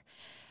souvenir.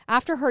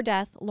 After her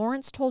death,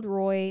 Lawrence told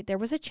Roy there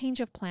was a change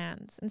of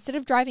plans. Instead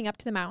of driving up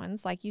to the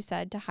mountains, like you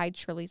said, to hide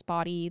Shirley's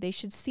body, they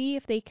should see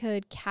if they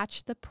could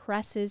catch the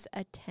press's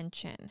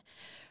attention,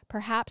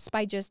 perhaps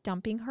by just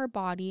dumping her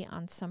body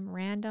on some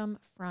random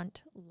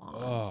front lawn.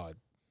 Oh,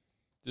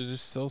 they're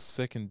just so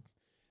sick and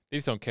they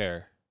just don't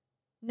care.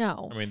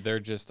 No. I mean, they're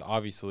just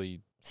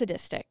obviously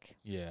sadistic.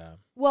 Yeah.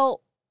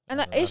 Well, and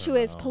the issue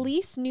is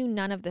police knew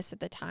none of this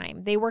at the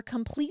time. They were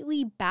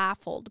completely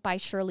baffled by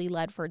Shirley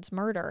Ledford's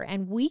murder,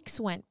 and weeks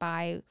went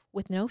by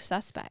with no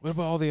suspects. What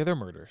about all the other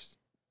murders?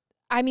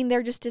 I mean,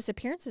 they're just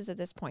disappearances at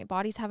this point.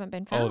 Bodies haven't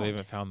been found. Oh, they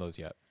haven't found those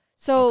yet.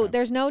 So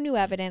there's no new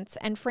evidence.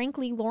 And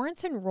frankly,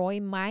 Lawrence and Roy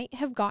might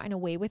have gotten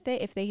away with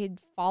it if they had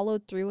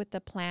followed through with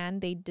the plan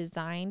they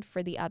designed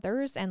for the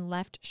others and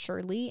left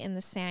Shirley in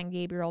the San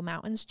Gabriel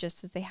Mountains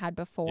just as they had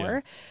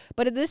before.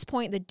 But at this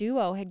point, the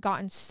duo had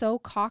gotten so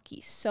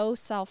cocky, so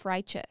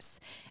self-righteous,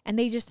 and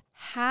they just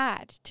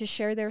had to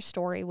share their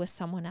story with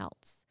someone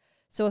else.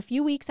 So a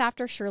few weeks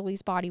after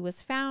Shirley's body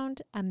was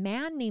found, a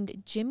man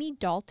named Jimmy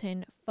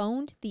Dalton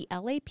phoned the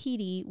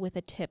LAPD with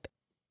a tip.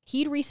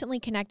 He'd recently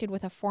connected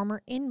with a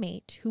former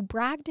inmate who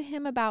bragged to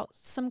him about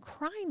some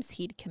crimes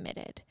he'd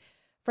committed.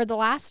 For the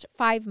last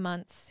 5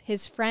 months,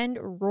 his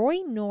friend Roy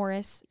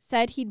Norris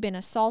said he'd been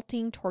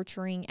assaulting,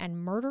 torturing,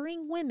 and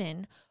murdering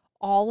women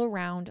all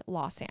around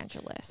Los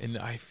Angeles.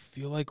 And I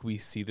feel like we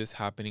see this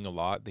happening a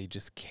lot. They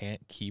just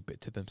can't keep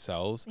it to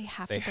themselves. They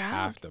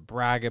have to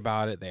brag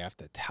about it. They have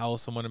to tell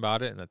someone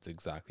about it. And that's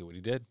exactly what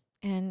he did.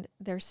 And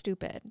they're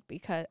stupid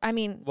because, I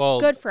mean,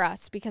 good for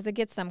us because it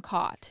gets them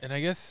caught. And I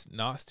guess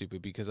not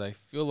stupid because I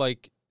feel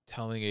like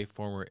telling a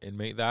former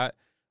inmate that,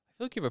 I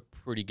feel like you have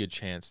a pretty good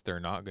chance they're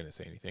not going to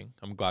say anything.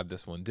 I'm glad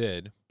this one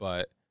did,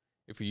 but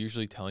if you're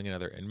usually telling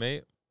another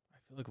inmate, I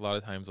feel like a lot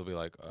of times they'll be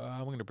like,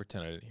 I'm going to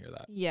pretend I didn't hear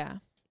that. Yeah.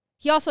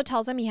 He also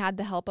tells him he had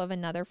the help of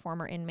another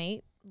former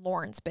inmate,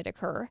 Lawrence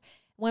Bittaker.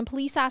 When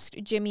police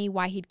asked Jimmy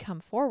why he'd come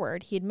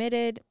forward, he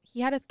admitted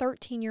he had a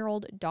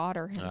 13-year-old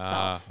daughter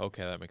himself.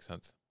 Okay, that makes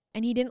sense.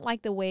 And he didn't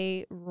like the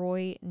way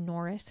Roy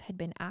Norris had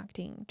been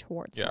acting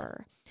towards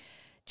her.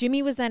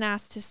 Jimmy was then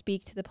asked to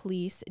speak to the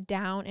police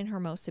down in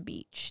Hermosa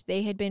Beach.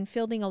 They had been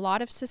fielding a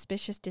lot of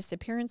suspicious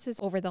disappearances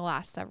over the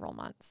last several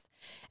months.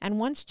 And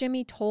once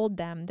Jimmy told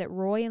them that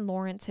Roy and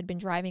Lawrence had been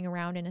driving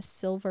around in a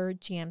silver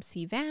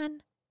GMC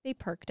van, they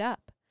perked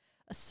up.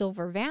 A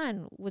silver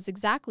van was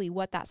exactly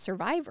what that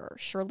survivor,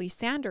 Shirley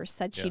Sanders,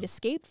 said she'd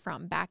escaped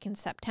from back in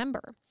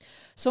September.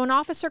 So an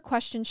officer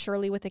questioned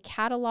Shirley with a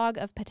catalog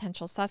of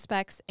potential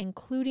suspects,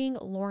 including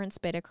Lawrence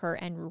Bittaker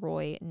and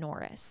Roy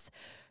Norris.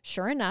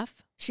 Sure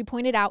enough, she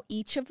pointed out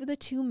each of the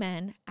two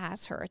men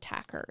as her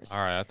attackers. All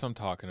right, that's what I'm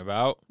talking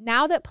about.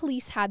 Now that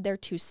police had their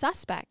two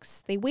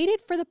suspects, they waited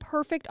for the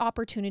perfect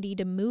opportunity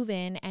to move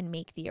in and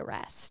make the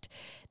arrest.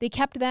 They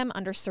kept them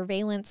under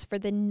surveillance for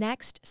the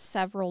next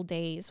several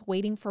days,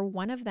 waiting for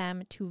one of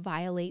them to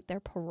violate their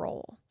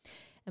parole.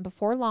 And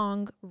before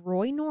long,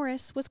 Roy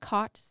Norris was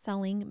caught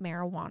selling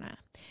marijuana.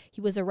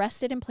 He was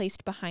arrested and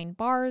placed behind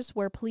bars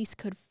where police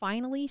could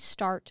finally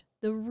start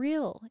the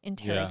real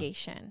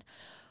interrogation.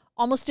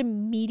 Almost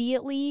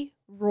immediately,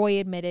 Roy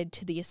admitted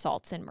to the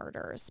assaults and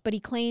murders, but he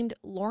claimed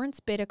Lawrence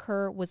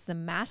Bittaker was the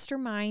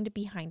mastermind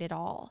behind it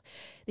all,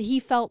 that he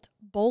felt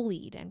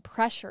bullied and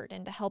pressured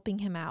into helping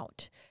him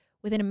out.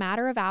 Within a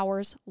matter of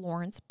hours,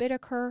 Lawrence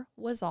Bittaker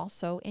was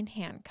also in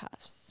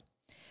handcuffs.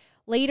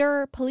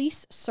 Later,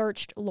 police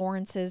searched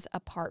Lawrence's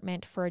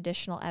apartment for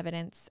additional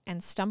evidence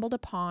and stumbled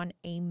upon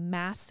a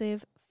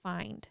massive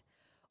find.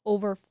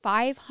 Over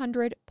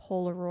 500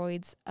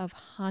 Polaroids of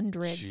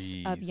hundreds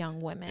of young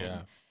women.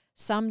 Yeah.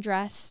 Some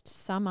dressed,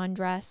 some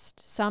undressed,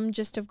 some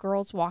just of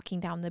girls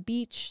walking down the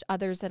beach,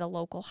 others at a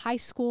local high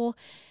school,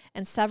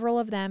 and several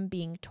of them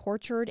being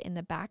tortured in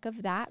the back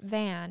of that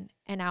van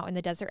and out in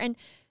the desert. And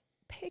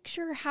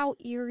picture how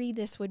eerie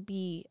this would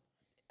be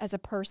as a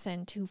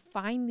person to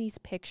find these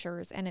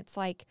pictures, and it's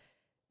like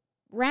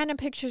random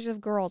pictures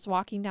of girls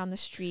walking down the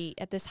street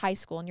at this high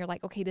school, and you're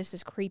like, okay, this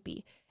is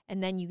creepy.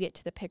 And then you get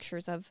to the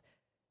pictures of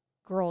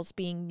girls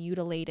being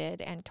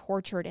mutilated and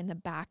tortured in the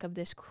back of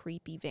this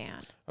creepy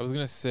van. I was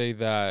going to say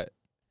that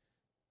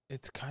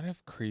it's kind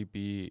of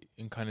creepy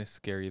and kind of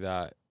scary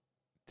that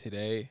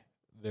today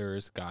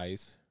there's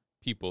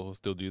people who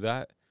still do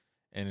that,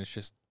 and it's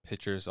just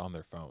pictures on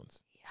their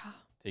phones. Yeah.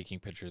 Taking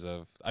pictures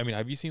of, I mean,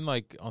 have you seen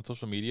like on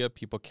social media,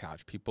 people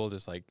catch people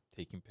just like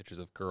taking pictures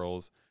of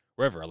girls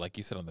wherever, like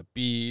you said, on the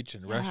beach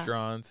and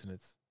restaurants, and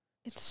it's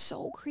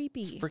so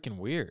creepy. It's freaking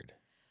weird.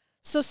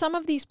 So some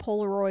of these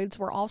Polaroids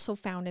were also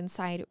found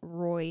inside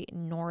Roy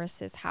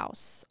Norris's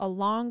house,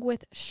 along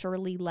with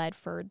Shirley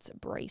Ledford's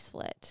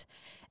bracelet.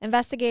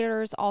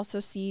 Investigators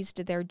also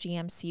seized their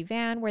GMC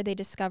van, where they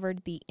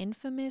discovered the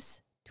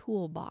infamous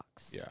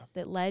Toolbox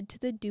that led to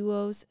the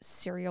duo's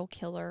serial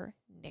killer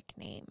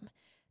nickname,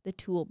 the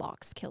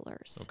Toolbox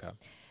Killers. Okay.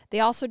 They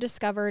also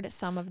discovered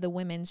some of the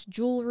women's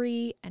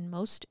jewelry, and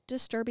most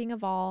disturbing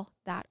of all,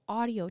 that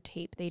audio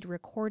tape they'd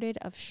recorded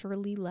of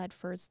Shirley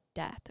Ledford's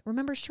death.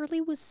 Remember,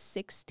 Shirley was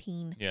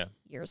 16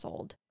 years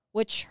old,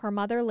 which her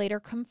mother later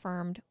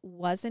confirmed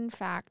was in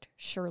fact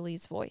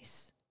Shirley's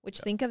voice. Which,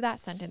 think of that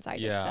sentence I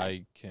just said. Yeah,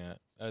 I can't.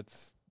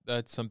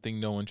 That's something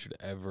no one should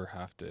ever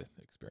have to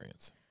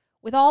experience.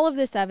 With all of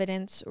this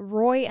evidence,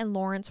 Roy and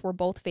Lawrence were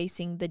both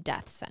facing the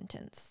death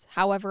sentence.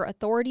 However,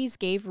 authorities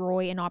gave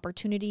Roy an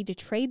opportunity to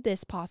trade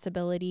this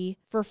possibility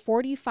for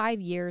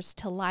 45 years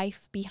to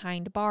life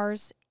behind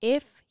bars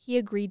if he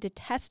agreed to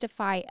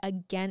testify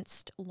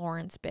against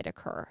Lawrence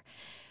Bittaker.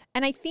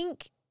 And I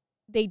think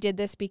they did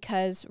this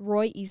because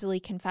Roy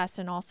easily confessed,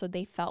 and also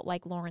they felt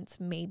like Lawrence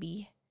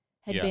maybe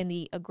had been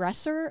the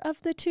aggressor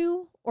of the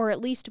two, or at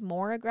least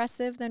more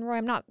aggressive than Roy.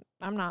 I'm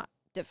not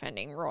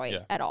defending Roy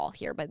at all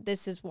here, but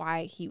this is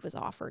why he was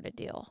offered a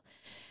deal.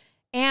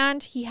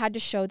 And he had to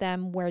show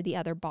them where the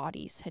other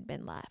bodies had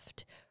been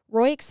left.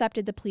 Roy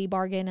accepted the plea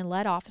bargain and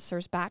led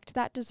officers back to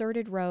that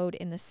deserted road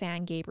in the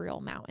San Gabriel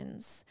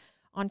Mountains.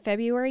 On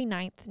February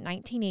 9th,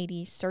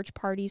 1980, search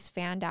parties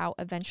fanned out,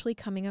 eventually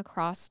coming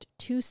across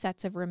two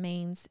sets of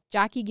remains: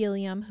 Jackie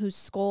Gilliam, whose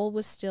skull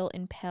was still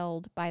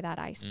impaled by that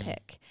ice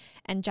pick,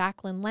 and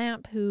Jacqueline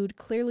Lamp, who'd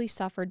clearly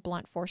suffered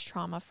blunt force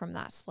trauma from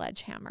that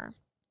sledgehammer.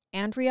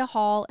 Andrea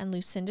Hall and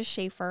Lucinda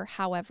Schaefer,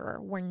 however,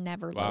 were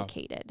never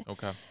located.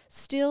 Okay.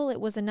 Still,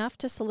 it was enough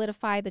to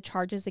solidify the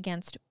charges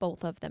against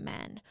both of the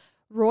men.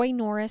 Roy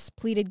Norris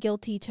pleaded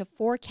guilty to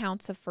 4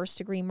 counts of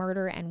first-degree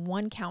murder and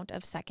 1 count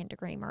of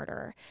second-degree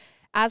murder.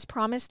 As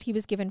promised, he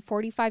was given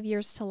 45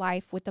 years to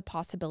life with the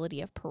possibility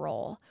of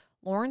parole.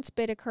 Lawrence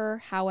Bittaker,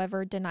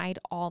 however, denied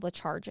all the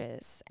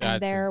charges,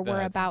 and there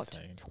were about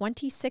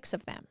 26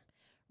 of them.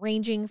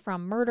 ranging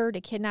from murder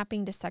to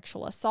kidnapping to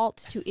sexual assault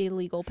to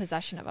illegal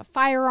possession of a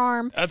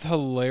firearm. That's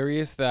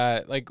hilarious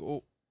that, like,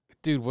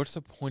 dude, what's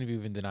the point of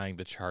even denying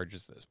the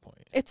charges at this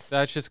point?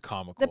 That's just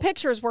comical. The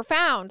pictures were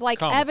found,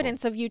 like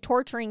evidence of you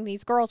torturing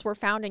these girls were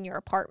found in your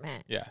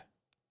apartment. Yeah.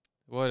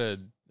 What a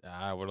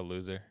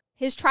loser.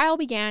 His trial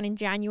began in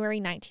January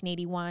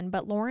 1981,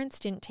 but Lawrence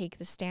didn't take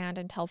the stand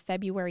until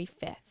February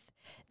 5th.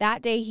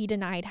 That day, he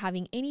denied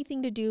having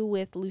anything to do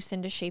with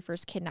Lucinda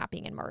Schaefer's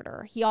kidnapping and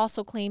murder. He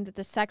also claimed that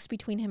the sex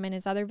between him and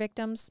his other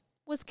victims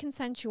was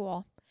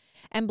consensual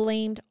and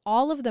blamed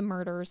all of the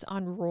murders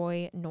on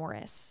Roy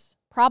Norris.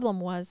 Problem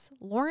was,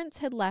 Lawrence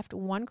had left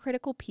one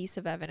critical piece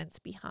of evidence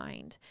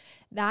behind.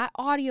 That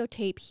audio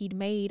tape he'd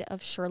made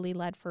of Shirley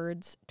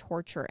Ledford's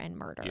torture and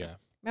murder. Yeah.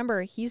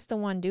 Remember, he's the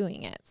one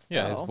doing it. So.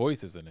 Yeah, his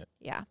voice is in it.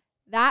 Yeah.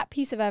 That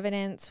piece of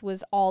evidence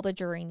was all the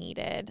jury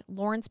needed.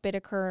 Lawrence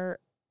Bittaker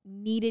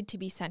needed to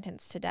be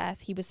sentenced to death.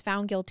 He was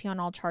found guilty on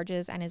all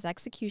charges, and his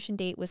execution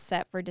date was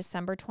set for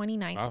December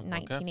 29th,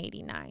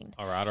 1989.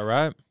 All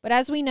right. But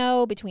as we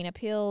know, between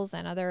appeals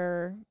and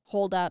other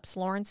holdups,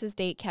 Lawrence's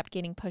date kept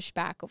getting pushed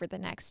back over the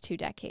next 2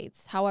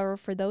 decades. However,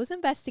 for those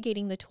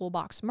investigating the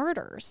Toolbox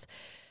murders,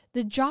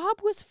 the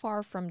job was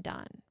far from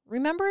done.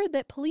 Remember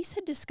that police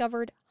had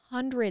discovered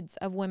hundreds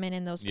of women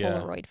in those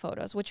Polaroid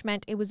photos, which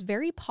meant it was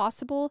very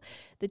possible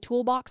the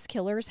Toolbox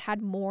killers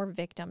had more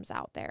victims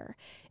out there.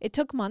 It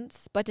took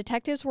months, but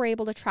detectives were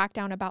able to track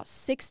down about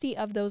 60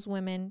 of those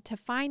women to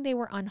find they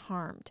were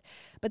unharmed.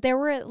 But there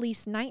were at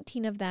least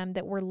 19 of them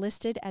that were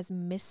listed as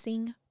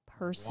missing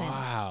persons.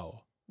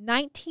 Wow.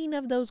 19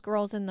 of those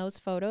girls in those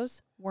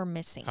photos were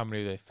missing. How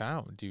many they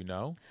found? Do you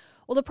know?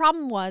 Well, the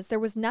problem was there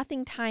was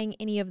nothing tying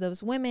any of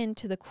those women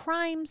to the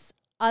crimes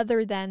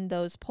other than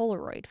those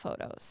Polaroid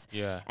photos.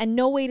 Yeah. And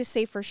no way to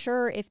say for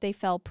sure if they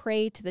fell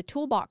prey to the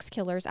Toolbox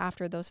killers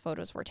after those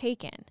photos were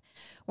taken.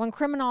 When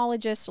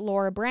criminologist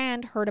Laura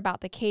Brand heard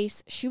about the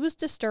case, she was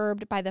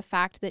disturbed by the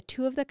fact that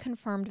 2 of the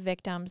confirmed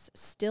victims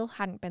still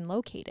hadn't been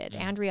located,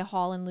 Andrea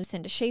Hall and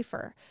Lucinda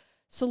Schaefer.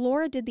 So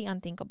Laura did the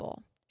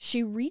unthinkable.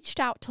 She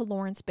reached out to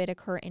Lawrence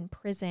Bittaker in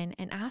prison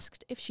and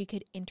asked if she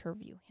could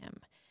interview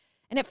him.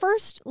 And at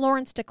first,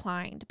 Lawrence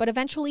declined, but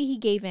eventually he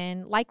gave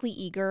in, likely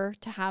eager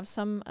to have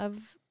some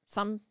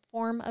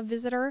form of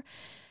visitor.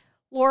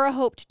 Laura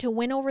hoped to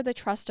win over the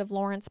trust of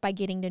Lawrence by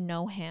getting to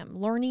know him,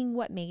 learning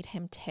what made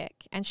him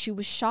tick, and she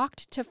was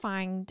shocked to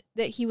find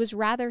that he was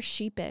rather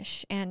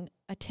sheepish and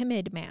a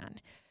timid man.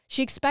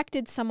 She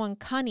expected someone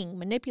cunning,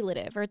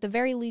 manipulative, or at the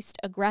very least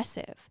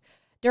aggressive.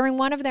 During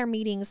one of their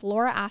meetings,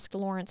 Laura asked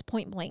Lawrence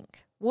point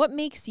blank, "What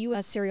makes you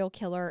a serial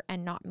killer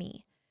and not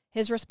me?"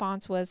 His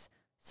response was,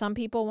 "Some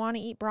people want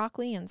to eat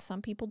broccoli and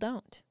some people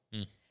don't."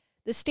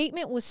 The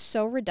statement was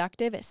so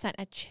reductive it sent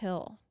a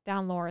chill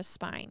down Laura's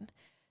spine.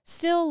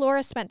 Still,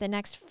 Laura spent the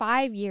next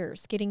 5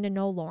 years getting to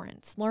know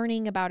Lawrence,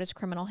 learning about his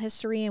criminal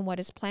history and what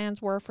his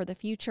plans were for the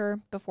future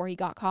before he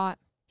got caught.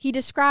 He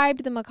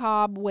described the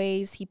macabre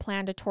ways he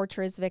planned to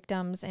torture his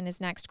victims in his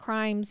next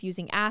crimes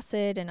using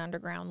acid and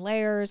underground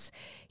layers.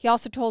 He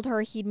also told her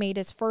he'd made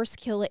his first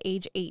kill at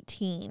age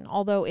 18,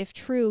 although if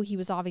true, he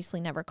was obviously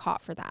never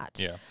caught for that.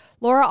 Yeah.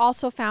 Laura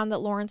also found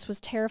that Lawrence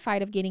was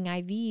terrified of getting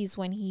IVs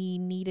when he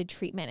needed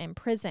treatment in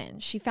prison.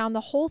 She found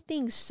the whole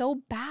thing so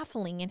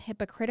baffling and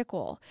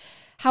hypocritical.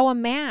 How a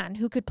man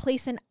who could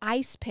place an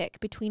ice pick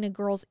between a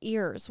girl's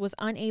ears was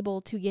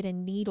unable to get a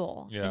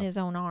needle in his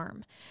own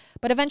arm.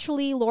 But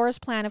eventually, Laura's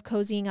plan of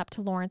cozying up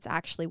to Lawrence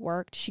actually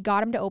worked. She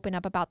got him to open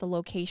up about the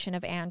location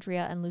of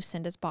Andrea and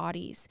Lucinda's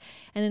bodies.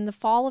 And in the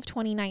fall of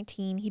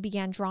 2019, he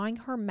began drawing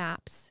her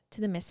maps to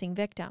the missing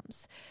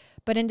victims.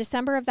 But in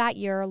December of that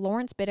year,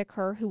 Lawrence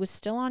Bittaker, who was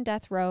still on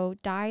death row,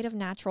 died of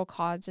natural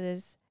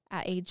causes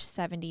at age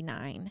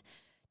 79.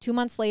 2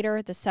 months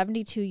later, the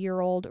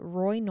 72-year-old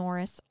Roy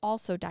Norris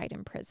also died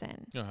in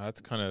prison. Yeah,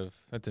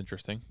 that's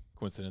interesting.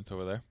 Coincidence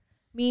over there.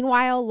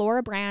 Meanwhile,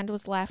 Laura Brand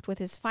was left with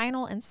his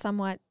final and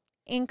somewhat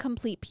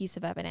incomplete piece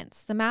of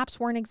evidence. The maps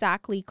weren't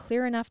exactly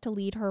clear enough to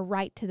lead her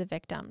right to the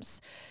victims.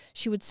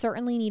 She would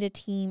certainly need a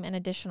team and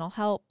additional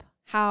help.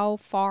 How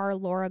far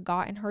Laura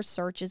got in her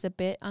search is a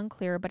bit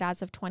unclear, but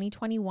as of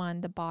 2021,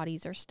 the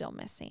bodies are still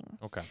missing.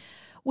 Okay.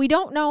 We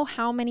don't know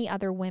how many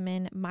other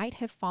women might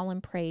have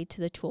fallen prey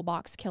to the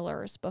Toolbox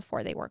killers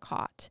before they were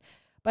caught.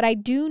 But I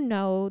do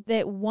know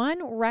that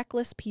one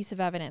reckless piece of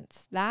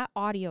evidence, that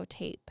audio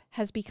tape,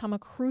 has become a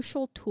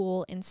crucial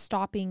tool in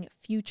stopping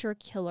future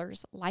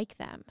killers like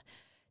them.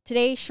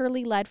 Today,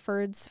 Shirley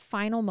Ledford's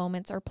final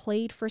moments are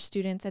played for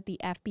students at the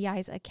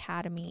FBI's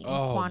Academy in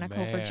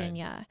Quantico,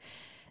 Virginia.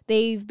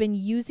 They've been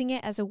using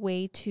it as a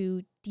way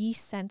to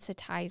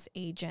desensitize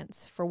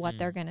agents for what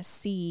they're going to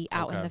see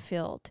out in the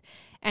field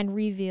and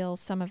reveal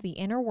some of the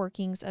inner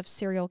workings of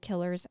serial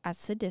killers as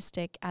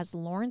sadistic as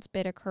Lawrence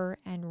Bittaker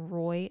and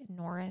Roy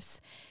Norris.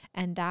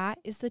 And that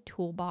is the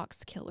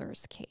Toolbox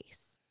Killers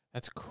case.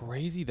 That's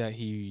crazy that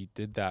he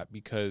did that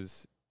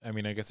because, I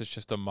mean, I guess it's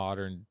just a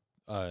modern,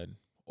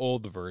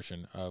 old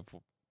version of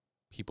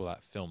people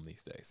that film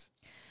these days.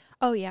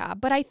 Oh, yeah.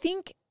 But I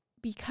think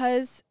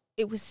because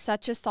it was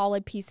such a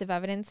solid piece of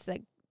evidence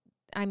that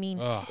I mean,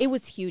 Ugh. it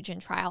was huge in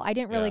trial. I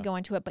didn't really Yeah. go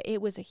into it, but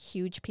it was a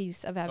huge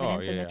piece of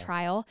evidence in the yeah.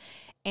 trial.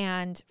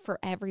 And for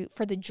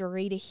the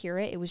jury to hear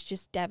it, it was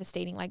just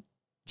devastating. Like,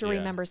 jury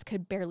Yeah. members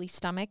could barely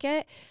stomach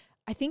it.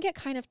 I think it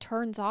kind of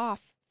turns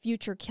off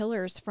future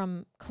killers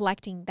from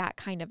collecting that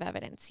kind of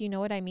evidence. You know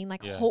what I mean?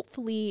 Like, Yeah.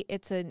 hopefully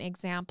it's an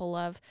example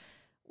of,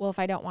 well, if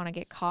I don't want to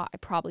get caught, I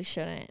probably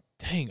shouldn't.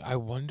 Dang, I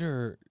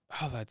wonder.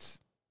 Oh,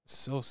 that's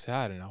so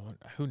sad. And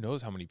who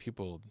knows how many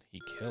people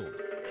he killed?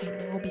 I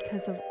know,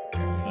 because of,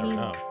 We'll I never mean,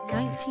 know.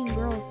 19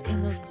 girls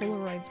in those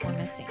Polaroids were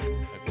missing.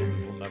 Like,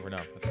 we'll never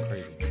know. That's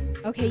crazy.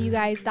 Okay, you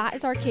guys, that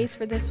is our case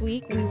for this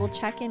week. We will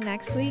check in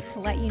next week to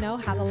let you know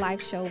how the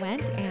live show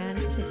went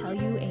and to tell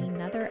you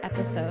another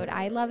episode.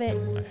 I love it.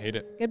 I hate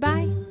it.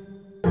 Goodbye.